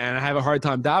minyan and I have a hard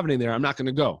time davening there, I'm not going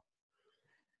to go.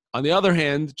 On the other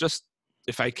hand, just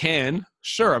if I can,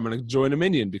 sure, I'm going to join a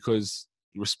minyan because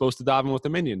we're supposed to daven with a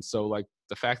minyan. So like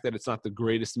the fact that it's not the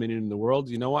greatest minyan in the world,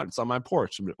 you know what? It's on my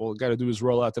porch. All I got to do is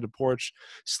roll out to the porch,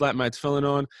 slap my tefillin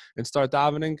on, and start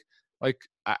davening. Like,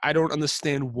 I don't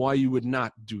understand why you would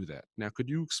not do that. Now, could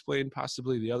you explain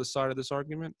possibly the other side of this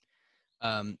argument?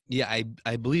 Yeah,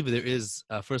 I believe there is,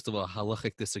 first of all,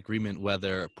 halachic disagreement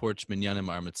whether porch minyanim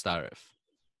are mitzaref.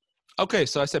 Okay,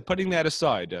 so I said, putting that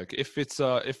aside, if it's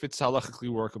halachically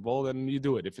workable, then you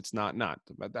do it. If it's not.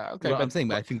 But okay, well, I'm saying,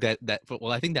 but I think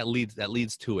that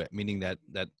leads to it, meaning that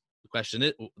the question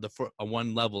is, on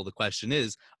one level, the question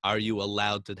is, are you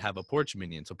allowed to have a porch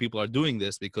minyan? So people are doing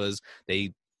this because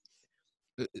they.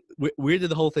 Where did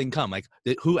the whole thing come? Like,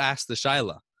 who asked the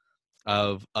shaila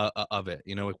of it?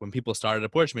 When people started a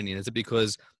porch minyan, is it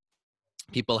because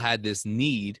people had this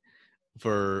need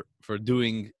for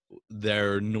doing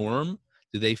their norm?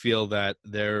 Do they feel that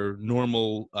their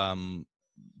normal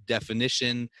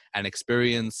definition and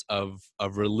experience of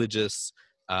religious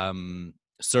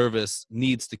service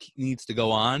needs to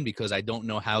go on because I don't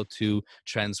know how to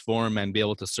transform and be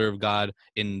able to serve God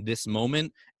in this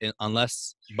moment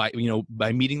unless by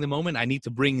meeting the moment. I need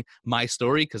to bring my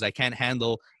story because I can't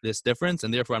handle this difference,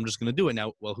 and therefore I'm just going to do it.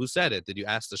 Now, well, who said it? Did you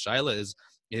ask the shaila? Is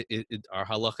our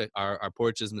halacha, our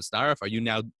porch is mistaref? Are you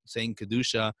now saying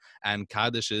kedusha and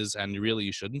kaddishes and really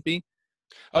you shouldn't be?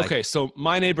 Okay, so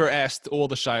my neighbor asked all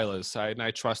the shilas, and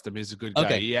I trust him. He's a good guy.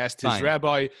 Okay, He asked his fine.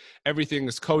 rabbi, everything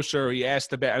is kosher. He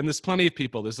asked about, and there's plenty of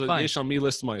people. There's plenty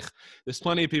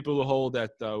of people who hold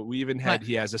that. We even had,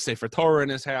 he has a Sefer Torah in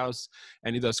his house,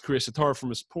 and he does Kriyas Torah from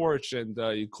his porch, and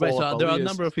you call up so there are a aliyahs.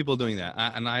 number of people doing that,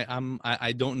 and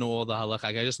I don't know all the halakha.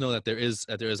 I just know that there is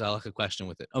a halakha question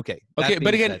with it. Okay,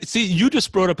 but again, see, you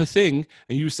just brought up a thing,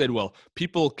 and you said, well,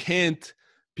 people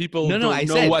don't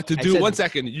know what to do. 1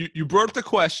 second. You brought up the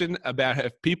question about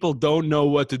if people don't know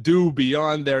what to do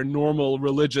beyond their normal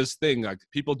religious thing. Like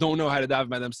people don't know how to daven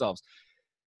by themselves.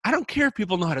 I don't care if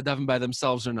people know how to daven by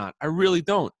themselves or not. I really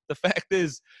don't. The fact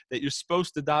is that you're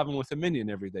supposed to daven with a minyan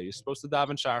every day. You're supposed to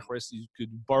daven shacharis. You could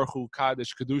Baruch Hu,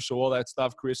 Kaddish, Kedusha, all that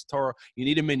stuff, Kriyas Torah. You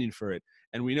need a minyan for it.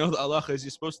 And we know the halacha is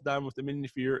you're supposed to daven with a minyan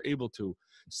if you're able to.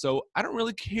 So I don't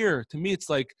really care. To me, it's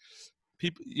like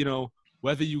people,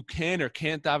 whether you can or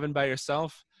can't daven by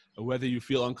yourself, or whether you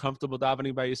feel uncomfortable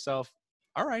davening by yourself,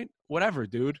 all right, whatever,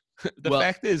 dude. The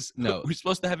fact is, we're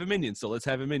supposed to have a minyan, so let's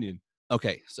have a minyan.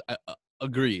 Okay, so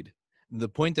agreed. The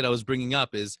point that I was bringing up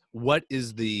is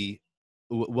you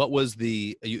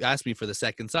asked me for the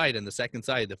second side, and the second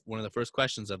side, one of the first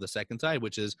questions of the second side,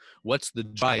 which is what's the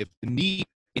drive, the need.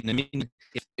 I mean,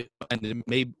 and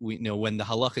maybe when the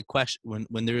halachic question,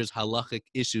 when there is halachic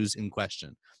issues in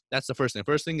question, that's the first thing.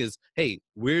 The first thing is, hey,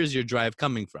 where's your drive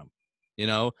coming from?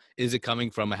 Is it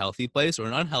coming from a healthy place or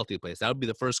an unhealthy place? That would be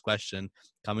the first question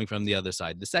coming from the other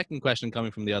side. The second question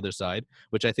coming from the other side,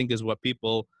 which I think is what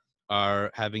people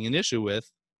are having an issue with,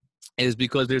 is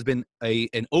because there's been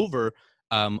an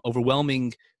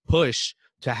overwhelming push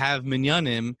to have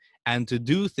minyanim and to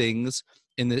do things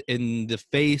in the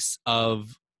face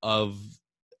of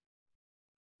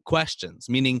questions.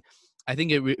 Meaning, I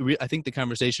think I think the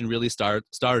conversation really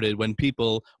started when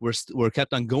people were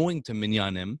kept on going to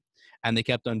minyanim, and they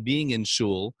kept on being in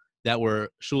shuls that were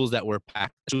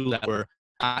packed, shuls that were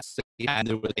not safe, and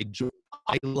there was a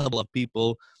high level of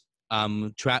people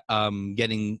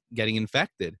getting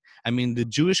infected. I mean, the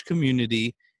Jewish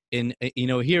community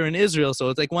here in Israel, so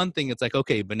it's like one thing, it's like,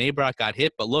 okay, Bnei Brak got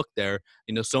hit, but look,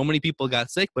 so many people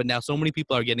got sick, but now so many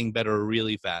people are getting better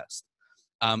really fast.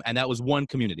 And that was one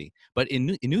community. But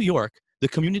in New York, the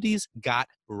communities got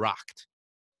rocked.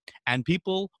 And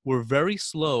people were very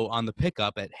slow on the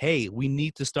pickup at, hey, we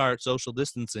need to start social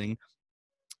distancing.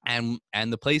 And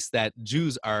the place that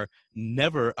Jews are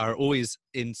always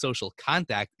in social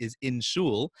contact is in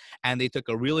shul, and they took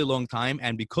a really long time.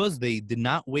 And because they did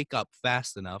not wake up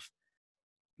fast enough,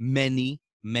 many,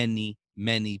 many,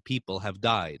 many people have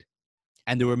died.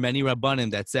 And there were many rabbanim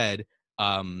that said,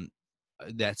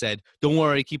 don't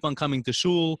worry, keep on coming to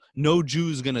shul. No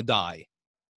Jew's gonna die.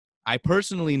 I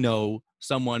personally know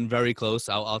someone very close.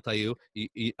 I'll tell you.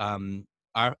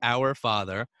 Our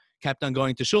father kept on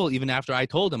going to shul even after I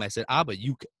told him. I said, Abba,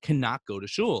 you cannot go to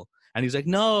shul. And he's like,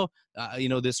 no,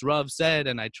 this Rav said,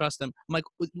 and I trust him. I'm like,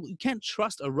 you can't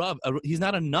trust a Rav. He's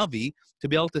not a Navi to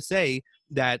be able to say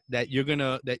that you're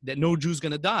gonna that no Jew's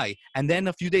gonna die. And then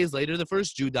a few days later, the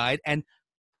first Jew died, and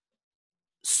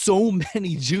so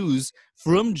many Jews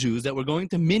that were going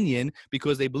to minyan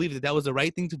because they believed that was the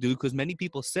right thing to do, because many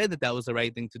people said that was the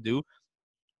right thing to do,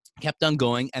 kept on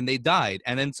going, and they died.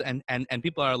 And then and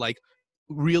people are like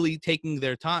really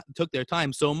took their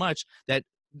time so much that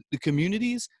the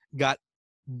communities got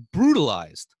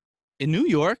brutalized. In New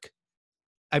York,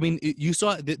 I mean, you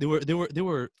saw there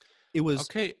were it was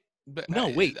okay. But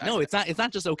it's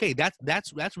not just okay.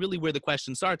 That's really where the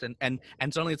question starts, and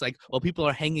suddenly it's like, well, people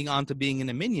are hanging on to being in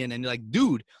a minyan, and you're like,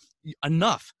 dude,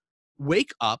 enough.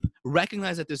 Wake up,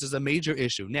 recognize that this is a major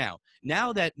issue. Now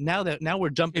we're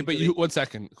jumping. Hey, but 1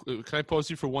 second. Can I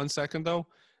pause you for 1 second though?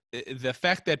 The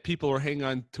fact that people were hanging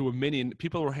on to a minyan,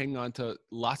 people were hanging on to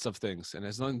lots of things, and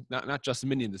it's not just a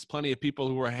minyan. There's plenty of people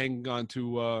who are hanging on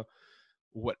to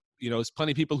there's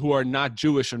plenty of people who are not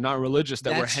Jewish or not religious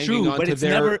that were hanging on to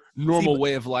their normal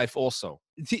way of life also.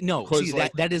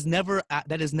 That is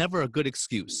never a good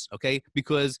excuse, okay?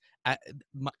 Because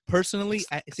personally,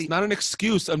 it's not an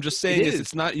excuse. I'm just saying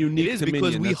it's not unique. It is to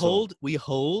because minyan, we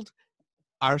hold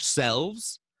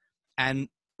ourselves and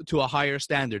to a higher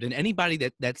standard, and anybody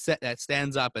that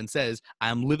stands up and says,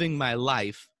 I'm living my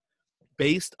life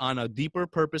based on a deeper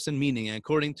purpose and meaning, and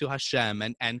according to Hashem,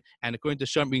 and according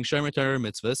to being Shomer Torah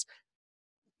mitzvahs,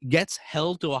 gets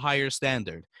held to a higher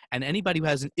standard. And anybody who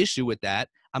has an issue with that,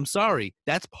 I'm sorry,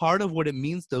 that's part of what it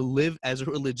means to live as a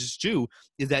religious Jew,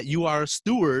 is that you are a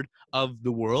steward of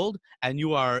the world, and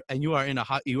you are in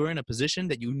a position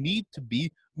that you need to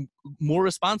be more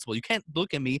responsible. You can't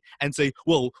look at me and say,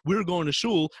 well, we're going to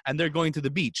shul and they're going to the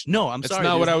beach. No, I'm sorry. That's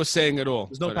not what I was saying at all.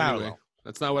 There's no parallel. Anyway,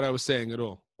 that's not what I was saying at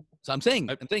all. So I'm saying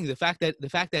the fact that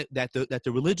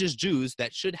the religious Jews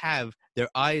that should have their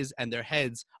eyes and their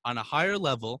heads on a higher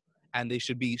level, and they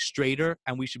should be straighter,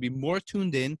 and we should be more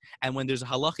tuned in, and when there's a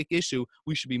halachic issue,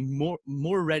 we should be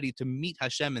more ready to meet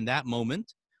Hashem in that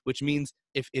moment, which means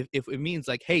if it means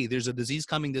like, hey, there's a disease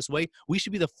coming this way, we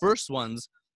should be the first ones,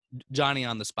 Johnny,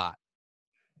 on the spot.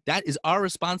 That is our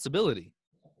responsibility.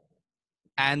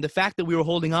 And the fact that we were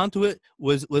holding on to it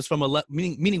was from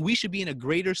meaning we should be in a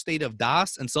greater state of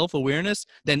das and self-awareness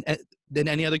than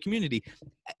any other community.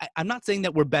 I'm not saying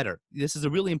that we're better. This is a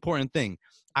really important thing.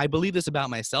 I believe this about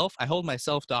myself. I hold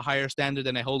myself to a higher standard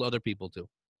than I hold other people to.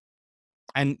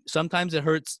 And sometimes it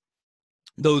hurts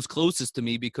those closest to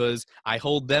me because I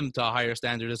hold them to a higher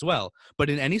standard as well. But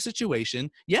in any situation,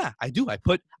 yeah, I do.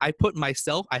 I put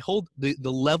myself, I hold the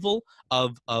level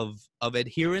of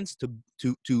adherence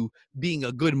to being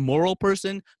a good moral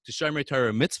person, to shomer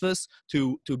Torah mitzvahs,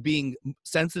 to being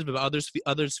sensitive of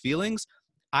others' feelings.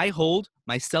 I hold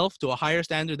myself to a higher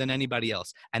standard than anybody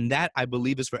else. And that, I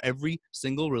believe, is for every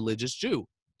single religious Jew.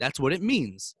 That's what it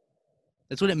means.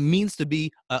 That's what it means to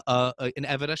be an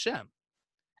Eved Hashem.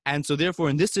 And so therefore,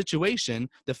 in this situation,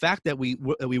 the fact that we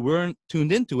weren't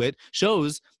tuned into it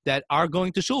shows that our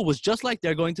going to shul was just like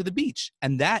they're going to the beach.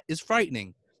 And that is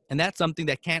frightening. And that's something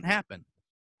that can't happen.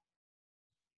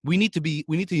 We need to be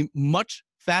much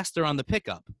faster on the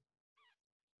pickup.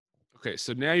 Okay,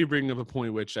 so now you're bringing up a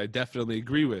point which I definitely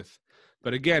agree with,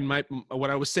 but again,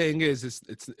 what I was saying is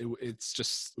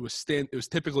it was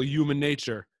typical human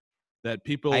nature that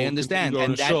people. I understand,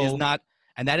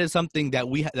 and that is something that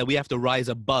we have to rise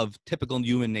above typical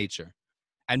human nature.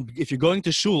 And if you're going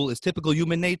to shul is typical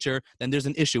human nature, then there's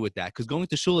an issue with that, because going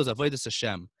to shul is avodas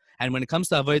Hashem, and when it comes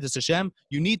to avodas Hashem,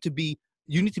 you need to be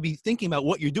thinking about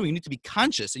what you're doing. You need to be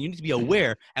conscious, and you need to be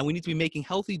aware, and we need to be making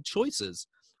healthy choices.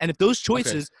 And if those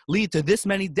choices lead to this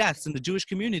many deaths in the Jewish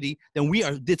community, then we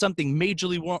did something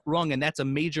majorly wrong, and that's a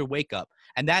major wake up.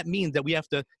 And that means that we have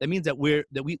to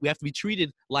be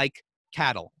treated like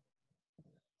cattle.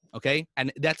 Okay,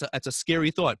 and that's a scary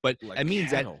thought, but like it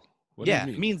means cattle.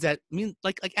 It means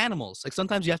like animals. Like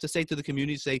sometimes you have to say to the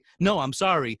community, say, no, I'm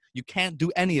sorry, you can't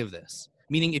do any of this.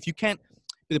 Meaning, if you can't.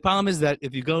 The problem is that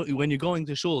when you're going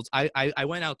to shuls, I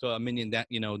went out to a minyan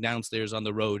downstairs on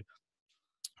the road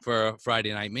for a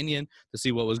Friday night minyan to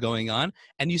see what was going on.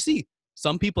 And you see,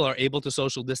 some people are able to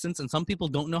social distance and some people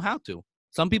don't know how to.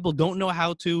 Some people don't know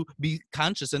how to be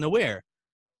conscious and aware.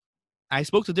 I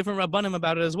spoke to different Rabbanim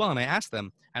about it as well, and I asked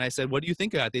them, and I said, what do you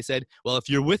think of that? They said, well, if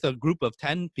you're with a group of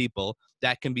 10 people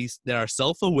that are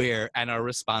self-aware and are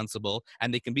responsible,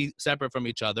 and they can be separate from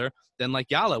each other, then like,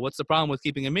 yalla, what's the problem with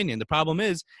keeping a minyan? The problem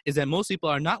is that most people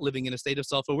are not living in a state of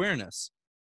self-awareness.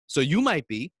 So you might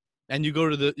be, and you go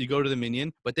to the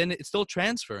minyan, but then it's still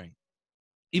transferring.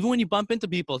 Even when you bump into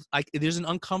people, like there's an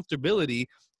uncomfortability,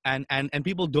 and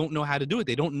people don't know how to do it.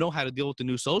 They don't know how to deal with the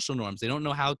new social norms. They don't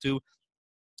know how to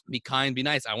be kind, be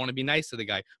nice. I want to be nice to the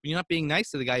guy. But you're not being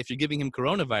nice to the guy if you're giving him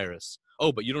coronavirus.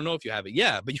 Oh, but you don't know if you have it.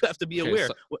 Yeah, but you have to be aware.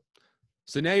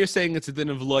 So now you're saying it's a din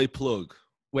of loy plug.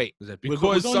 Wait, is that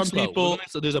because some people?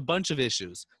 So there's a bunch of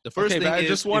issues. The first thing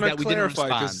is that we didn't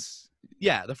respond.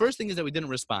 Yeah, the first thing is that we didn't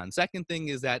respond. Second thing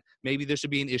is that maybe there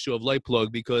should be an issue of loy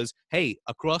plug because, hey,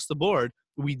 across the board,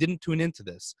 we didn't tune into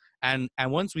this. And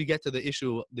once we get to the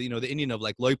issue, the Indian of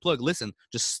like loy plug, listen,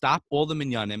 just stop all the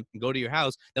minyanim and go to your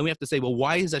house. Then we have to say, well,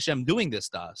 why is Hashem doing this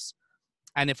to us?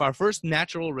 And if our first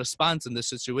natural response in this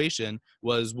situation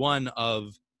was one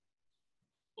of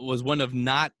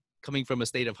not coming from a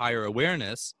state of higher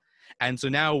awareness, and so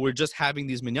now we're just having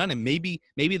these minyanim.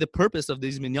 Maybe the purpose of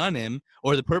these minyanim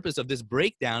or the purpose of this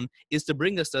breakdown is to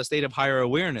bring us to a state of higher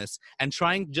awareness, and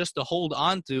trying just to hold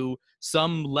on to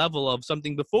some level of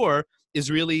something before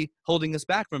is really holding us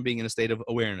back from being in a state of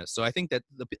awareness. So I think that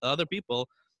the other people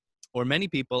or many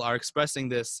people are expressing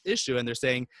this issue, and they're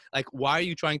saying, like, why are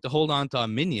you trying to hold on to a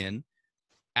minyan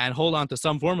and hold on to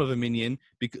some form of a minyan?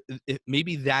 Because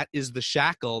maybe that is the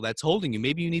shackle that's holding you.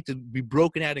 Maybe you need to be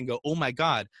broken out and go, oh my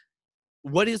God,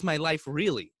 what is my life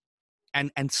really?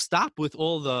 And stop with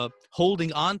all the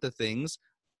holding on to things.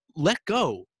 Let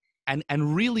go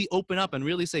and really open up and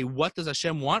really say, what does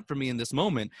Hashem want from me in this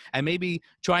moment? And maybe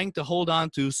trying to hold on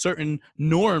to certain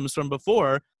norms from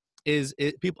before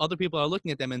other people are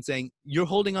looking at them and saying, you're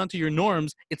holding on to your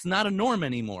norms. It's not a norm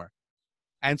anymore.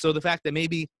 And so the fact that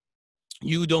maybe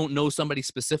you don't know somebody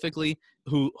specifically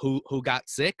who got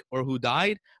sick or who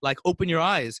died, like, open your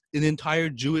eyes. The entire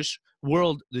Jewish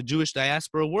world, the Jewish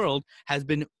diaspora world, has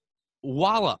been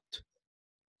walloped.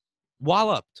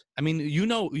 I mean, you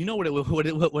know what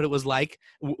it was like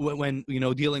when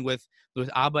dealing with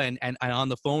Abba and on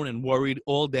the phone and worried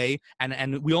all day,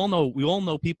 and we all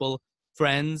know people,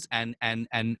 friends and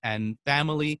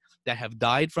family that have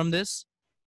died from this.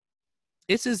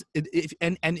 This is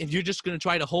if you're just going to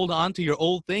try to hold on to your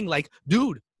old thing, like,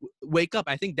 dude, wake up.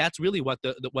 I think that's really what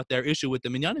what their issue with the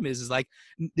minyanim is like,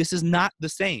 this is not the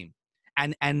same,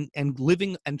 and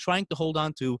living and trying to hold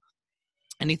on to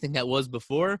anything that was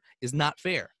before is not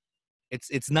fair.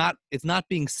 It's not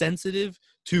being sensitive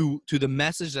to the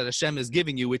message that Hashem is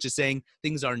giving you, which is saying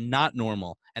things are not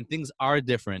normal and things are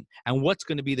different, and what's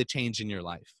going to be the change in your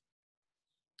life.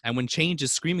 And when change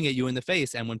is screaming at you in the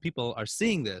face, and when people are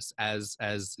seeing this as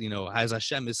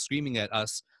Hashem is screaming at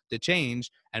us to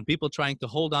change, and people trying to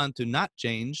hold on to not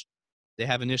change, they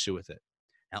have an issue with it.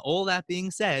 Now, all that being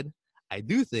said, I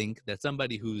do think that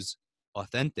somebody who's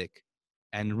authentic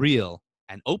and real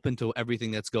and open to everything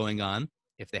that's going on,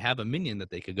 if they have a minyan that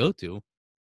they could go to,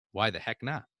 why the heck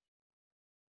not?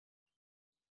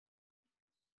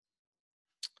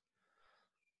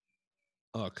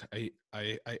 Look, I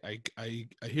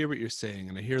hear what you're saying,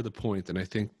 and I hear the point, and I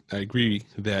think I agree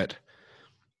that.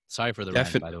 Sorry for the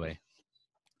rant, by the way.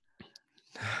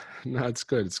 No, it's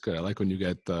good. It's good. I like when you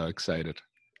get excited.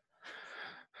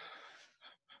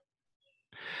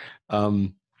 As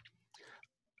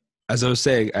I was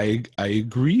saying, I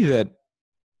agree that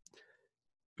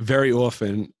very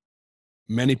often,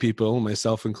 many people,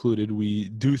 myself included, we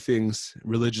do things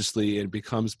religiously, and it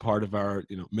becomes part of our,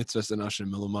 mitzvahs and asher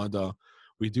milumada.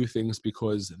 We do things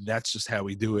because that's just how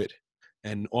we do it,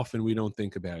 and often we don't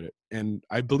think about it. And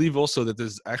I believe also that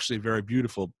there's actually a very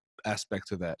beautiful aspect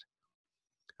to that.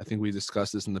 I think we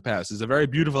discussed this in the past. There's a very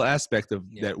beautiful aspect of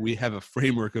that we have a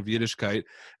framework of Yiddishkeit,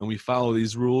 and we follow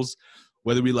these rules,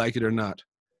 whether we like it or not,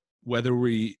 whether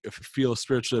we feel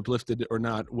spiritually uplifted or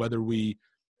not, whether we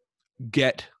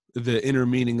get the inner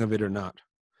meaning of it or not.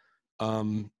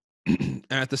 And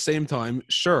at the same time,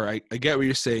 sure, I get what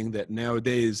you're saying, that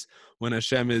nowadays when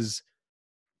Hashem is,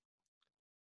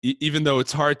 even though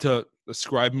it's hard to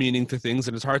ascribe meaning to things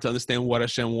and it's hard to understand what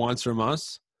Hashem wants from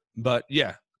us, but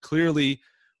yeah, clearly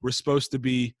we're supposed to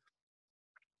be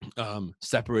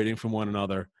separating from one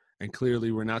another, and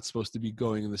clearly we're not supposed to be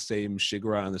going in the same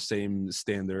shigra and the same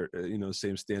standard,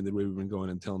 same standard way we've been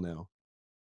going until now.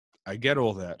 I get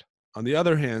all that. On the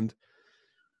other hand,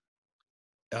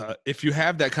 if you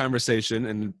have that conversation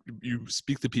and you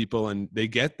speak to people and they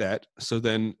get that, so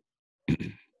then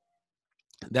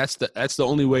that's the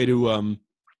only way to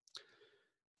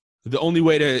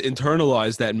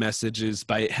internalize that message is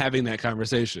by having that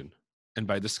conversation and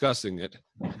by discussing it.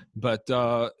 But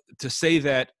to say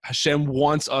that Hashem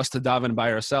wants us to daven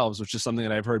by ourselves, which is something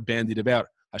that I've heard bandied about,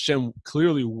 Hashem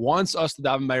clearly wants us to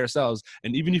daven by ourselves,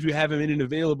 and even if you have a minyan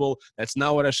available, that's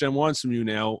not what Hashem wants from you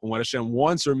now. And what Hashem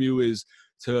wants from you is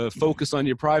to focus on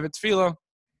your private tefillah.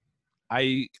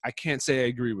 I can't say I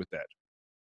agree with that.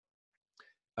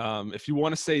 If you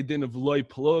want to say din of loy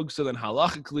plug, so then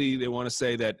halachically they want to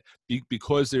say that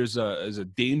because there's a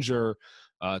danger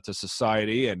to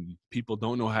society and people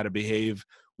don't know how to behave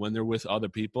when they're with other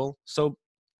people. So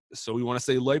we want to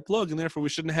say loy plug, and therefore we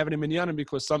shouldn't have any minyanim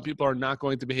because some people are not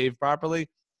going to behave properly.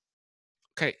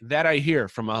 Okay, that I hear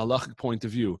from a halachic point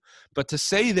of view. But to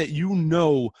say that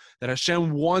that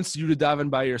Hashem wants you to daven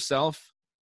by yourself,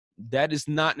 that is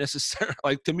not necessary.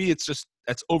 Like, to me, that's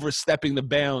overstepping the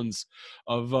bounds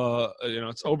of,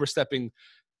 it's overstepping.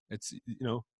 It's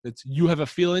you have a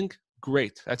feeling,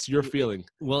 great. That's your feeling.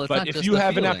 Well, but if you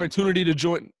have an opportunity to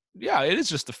join, yeah, it is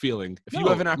just a feeling. If you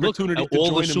have an opportunity to join,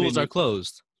 all the shuls are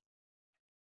closed.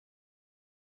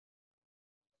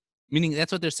 Meaning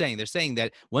that's what they're saying. They're saying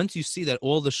that once you see that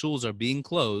all the shuls are being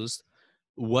closed,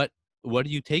 what are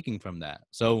you taking from that?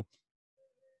 So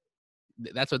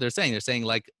that's what they're saying. They're saying,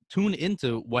 like, tune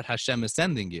into what Hashem is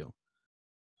sending you.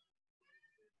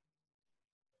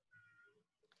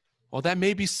 Well, that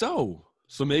may be so.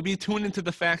 So maybe tune into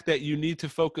the fact that you need to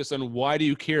focus on, why do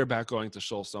you care about going to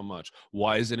shul so much?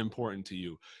 Why is it important to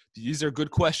you? These are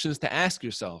good questions to ask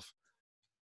yourself.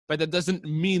 But that doesn't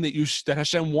mean that that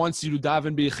Hashem wants you to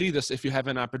daven b'yechidus if you have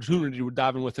an opportunity to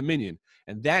daven with a minyan.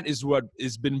 And that is what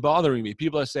has been bothering me.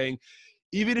 People are saying,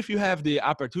 even if you have the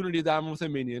opportunity to daven with a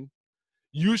minyan,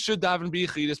 you should daven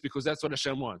b'yechidus because that's what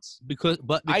Hashem wants. Because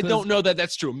I don't know that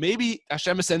that's true. Maybe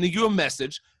Hashem is sending you a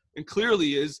message, and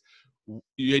clearly is,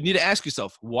 you need to ask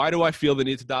yourself, why do I feel the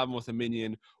need to daven with a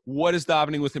minyan? What does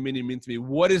davening with a minyan mean to me?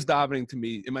 What is davening to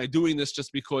me? Am I doing this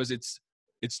just because it's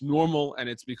normal and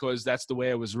it's because that's the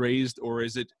way I was raised, or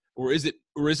is it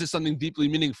something deeply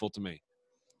meaningful to me?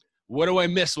 What do I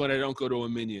miss when I don't go to a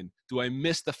minyan? Do I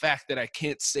miss the fact that I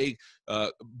can't say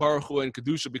Baruch Hu and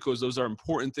Kedusha because those are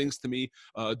important things to me?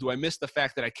 Do I miss the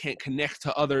fact that I can't connect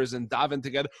to others and daven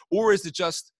together? Or is it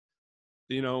just,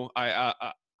 I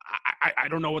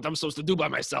don't know what I'm supposed to do by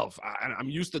myself. I'm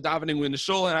used to davening in the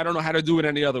shul and I don't know how to do it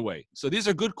any other way. So these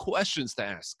are good questions to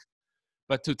ask.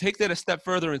 But to take that a step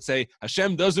further and say,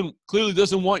 Hashem clearly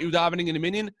doesn't want you davening in a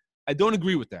minyan, I don't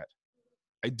agree with that.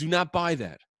 I do not buy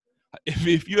that.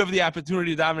 If you have the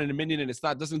opportunity to daven in a minyan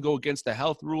and doesn't go against the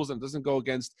health rules and doesn't go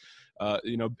against,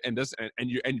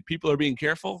 and people are being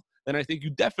careful, then I think you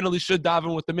definitely should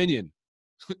daven with the minyan.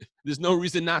 There's no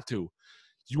reason not to.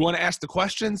 You want to ask the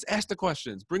questions? Ask the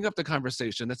questions. Bring up the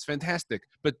conversation. That's fantastic.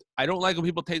 But I don't like when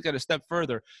people take that a step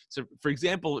further. So, for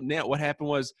example, now what happened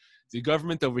was the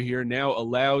government over here now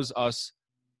allows us.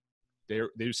 They're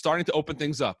starting to open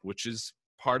things up, which is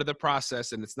part of the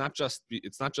process, and it's not just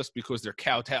because they're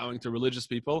kowtowing to religious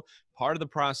people. Part of the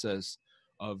process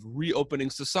of reopening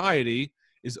society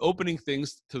is opening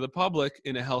things to the public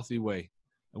in a healthy way.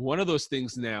 And one of those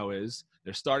things now is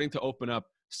they're starting to open up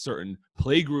certain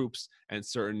play groups and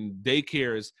certain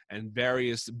daycares and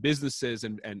various businesses,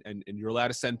 and you're allowed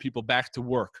to send people back to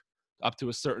work up to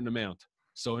a certain amount.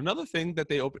 So another thing that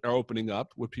they are opening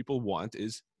up, what people want,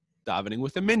 is davening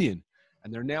with a minyan.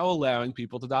 And they're now allowing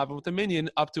people to daven with a minyan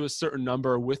up to a certain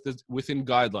number within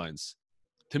guidelines.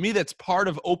 To me, that's part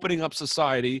of opening up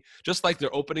society, just like they're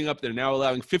now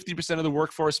allowing 50% of the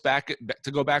workforce back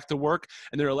to go back to work,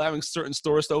 and they're allowing certain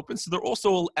stores to open. So they're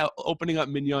also opening up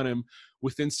minyanim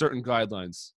within certain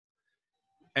guidelines.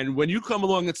 And when you come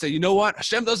along and say, you know what,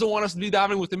 Hashem doesn't want us to be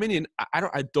davening with a minyan,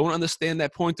 I don't understand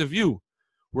that point of view.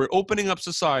 We're opening up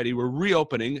society. We're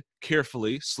reopening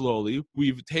carefully, slowly.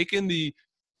 We've taken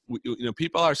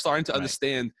people are starting to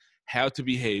understand how to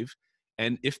behave.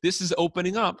 And if this is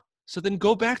opening up, so then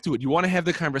go back to it. You want to have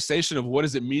the conversation of what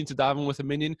does it mean to daven with a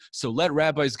minyan? So let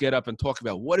rabbis get up and talk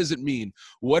about what does it mean?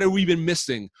 What have we been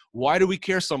missing? Why do we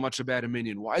care so much about a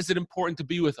minyan? Why is it important to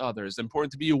be with others?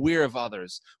 Important to be aware of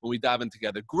others when we daven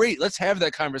together? Great, let's have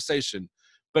that conversation.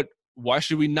 But why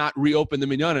should we not reopen the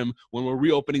minyanim when we're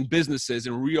reopening businesses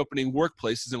and reopening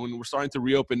workplaces, and when we're starting to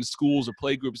reopen schools or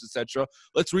playgroups, etc.?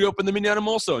 Let's reopen the minyanim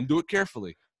also and do it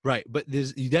carefully. Right, but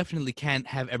you definitely can't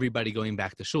have everybody going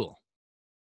back to shul.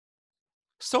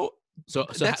 So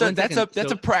that's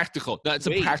a practical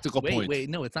point. Wait,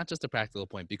 no, it's not just a practical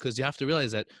point, because you have to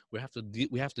realize that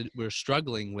we're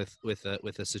struggling with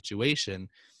a situation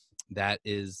that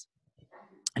is,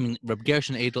 I mean, Reb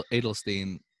Gershon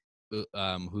Edelstein,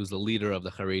 who's the leader of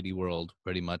the Haredi world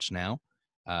pretty much now.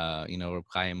 Reb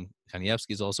Chaim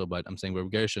Kanievsky's also, but I'm saying Reb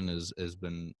Gershon has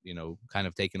been, kind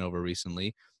of taken over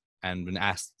recently and been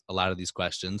asked a lot of these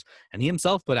questions. And he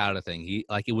himself put out a thing. He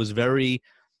was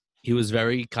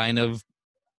very kind of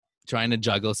trying to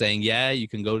juggle, saying, yeah, you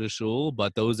can go to shul,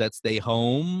 but those that stay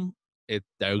home,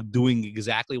 they're doing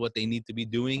exactly what they need to be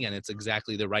doing, and it's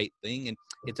exactly the right thing. And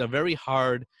it's a very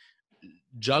hard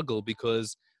juggle,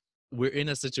 because we're in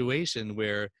a situation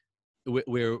where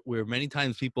many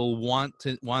times people want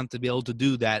to be able to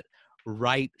do that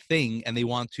right thing, and they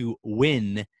want to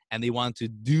win, and they want to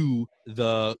do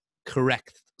the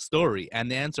correct story.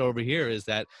 And the answer over here is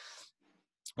that,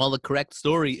 well, the correct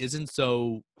story isn't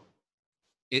so.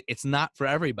 It's not for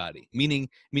everybody. Meaning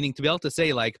to be able to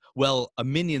say, like, well, a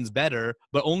minyan's better,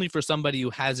 but only for somebody who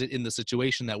has it in the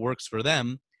situation that works for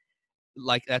them.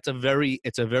 Like, it's a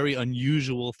very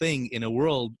unusual thing in a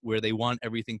world where they want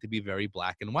everything to be very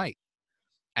black and white.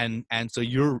 And so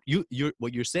you're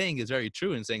what you're saying is very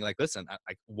true, in saying, like, listen,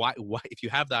 why if you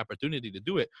have the opportunity to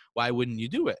do it, why wouldn't you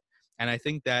do it? And I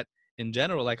think that in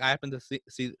general, like, I happen to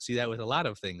see that with a lot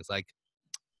of things, like,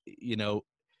 this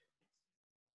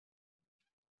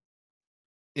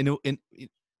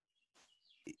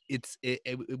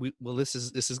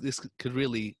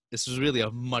is really a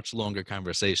much longer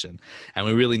conversation, and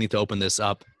we really need to open this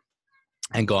up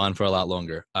and go on for a lot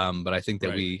longer. But I think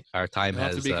that our time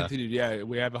has to be continued. Yeah,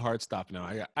 we have a hard stop now.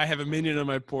 I have a minyan on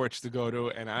my porch to go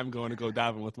to, and I'm going to go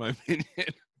daven with my minyan.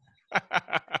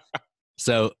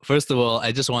 So first of all,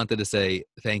 I just wanted to say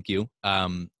thank you.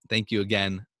 Thank you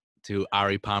again to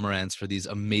Ari Pomerantz for these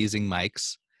amazing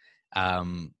mics.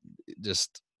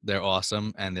 They're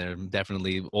awesome, and they're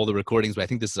definitely all the recordings, but I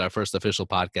think this is our first official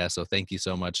podcast. So thank you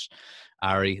so much,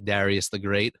 Ari, Darius the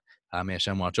Great. May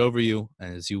Hashem watch over you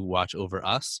as you watch over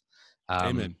us.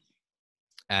 Amen.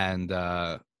 And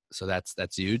so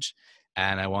that's huge.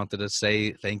 And I wanted to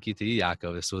say thank you to you,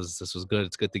 Yaakov. This was good.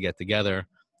 It's good to get together.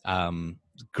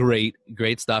 Great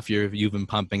stuff you've been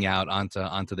pumping out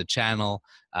onto the channel.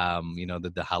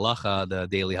 The halacha, the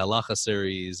daily halacha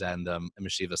series, and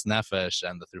Meshivas Nefesh,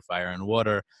 and the Through Fire and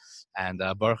Water. And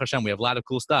Baruch Hashem, we have a lot of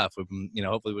cool stuff. We've been,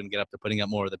 hopefully we can get up to putting up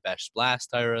more of the best blast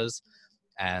Torahs.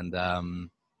 And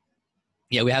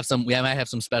we might have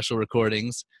some special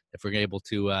recordings if we're able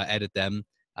to edit them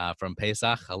from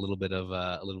Pesach. A little bit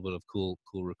of cool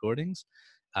recordings.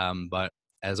 But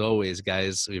as always,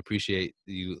 guys, we appreciate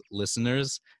you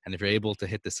listeners. And if you're able to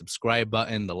hit the subscribe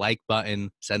button, the like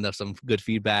button, send us some good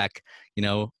feedback.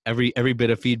 Every bit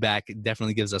of feedback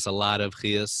definitely gives us a lot of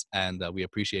chiyus, and we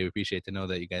appreciate to know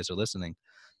that you guys are listening.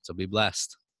 So be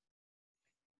blessed.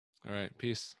 All right,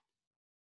 peace.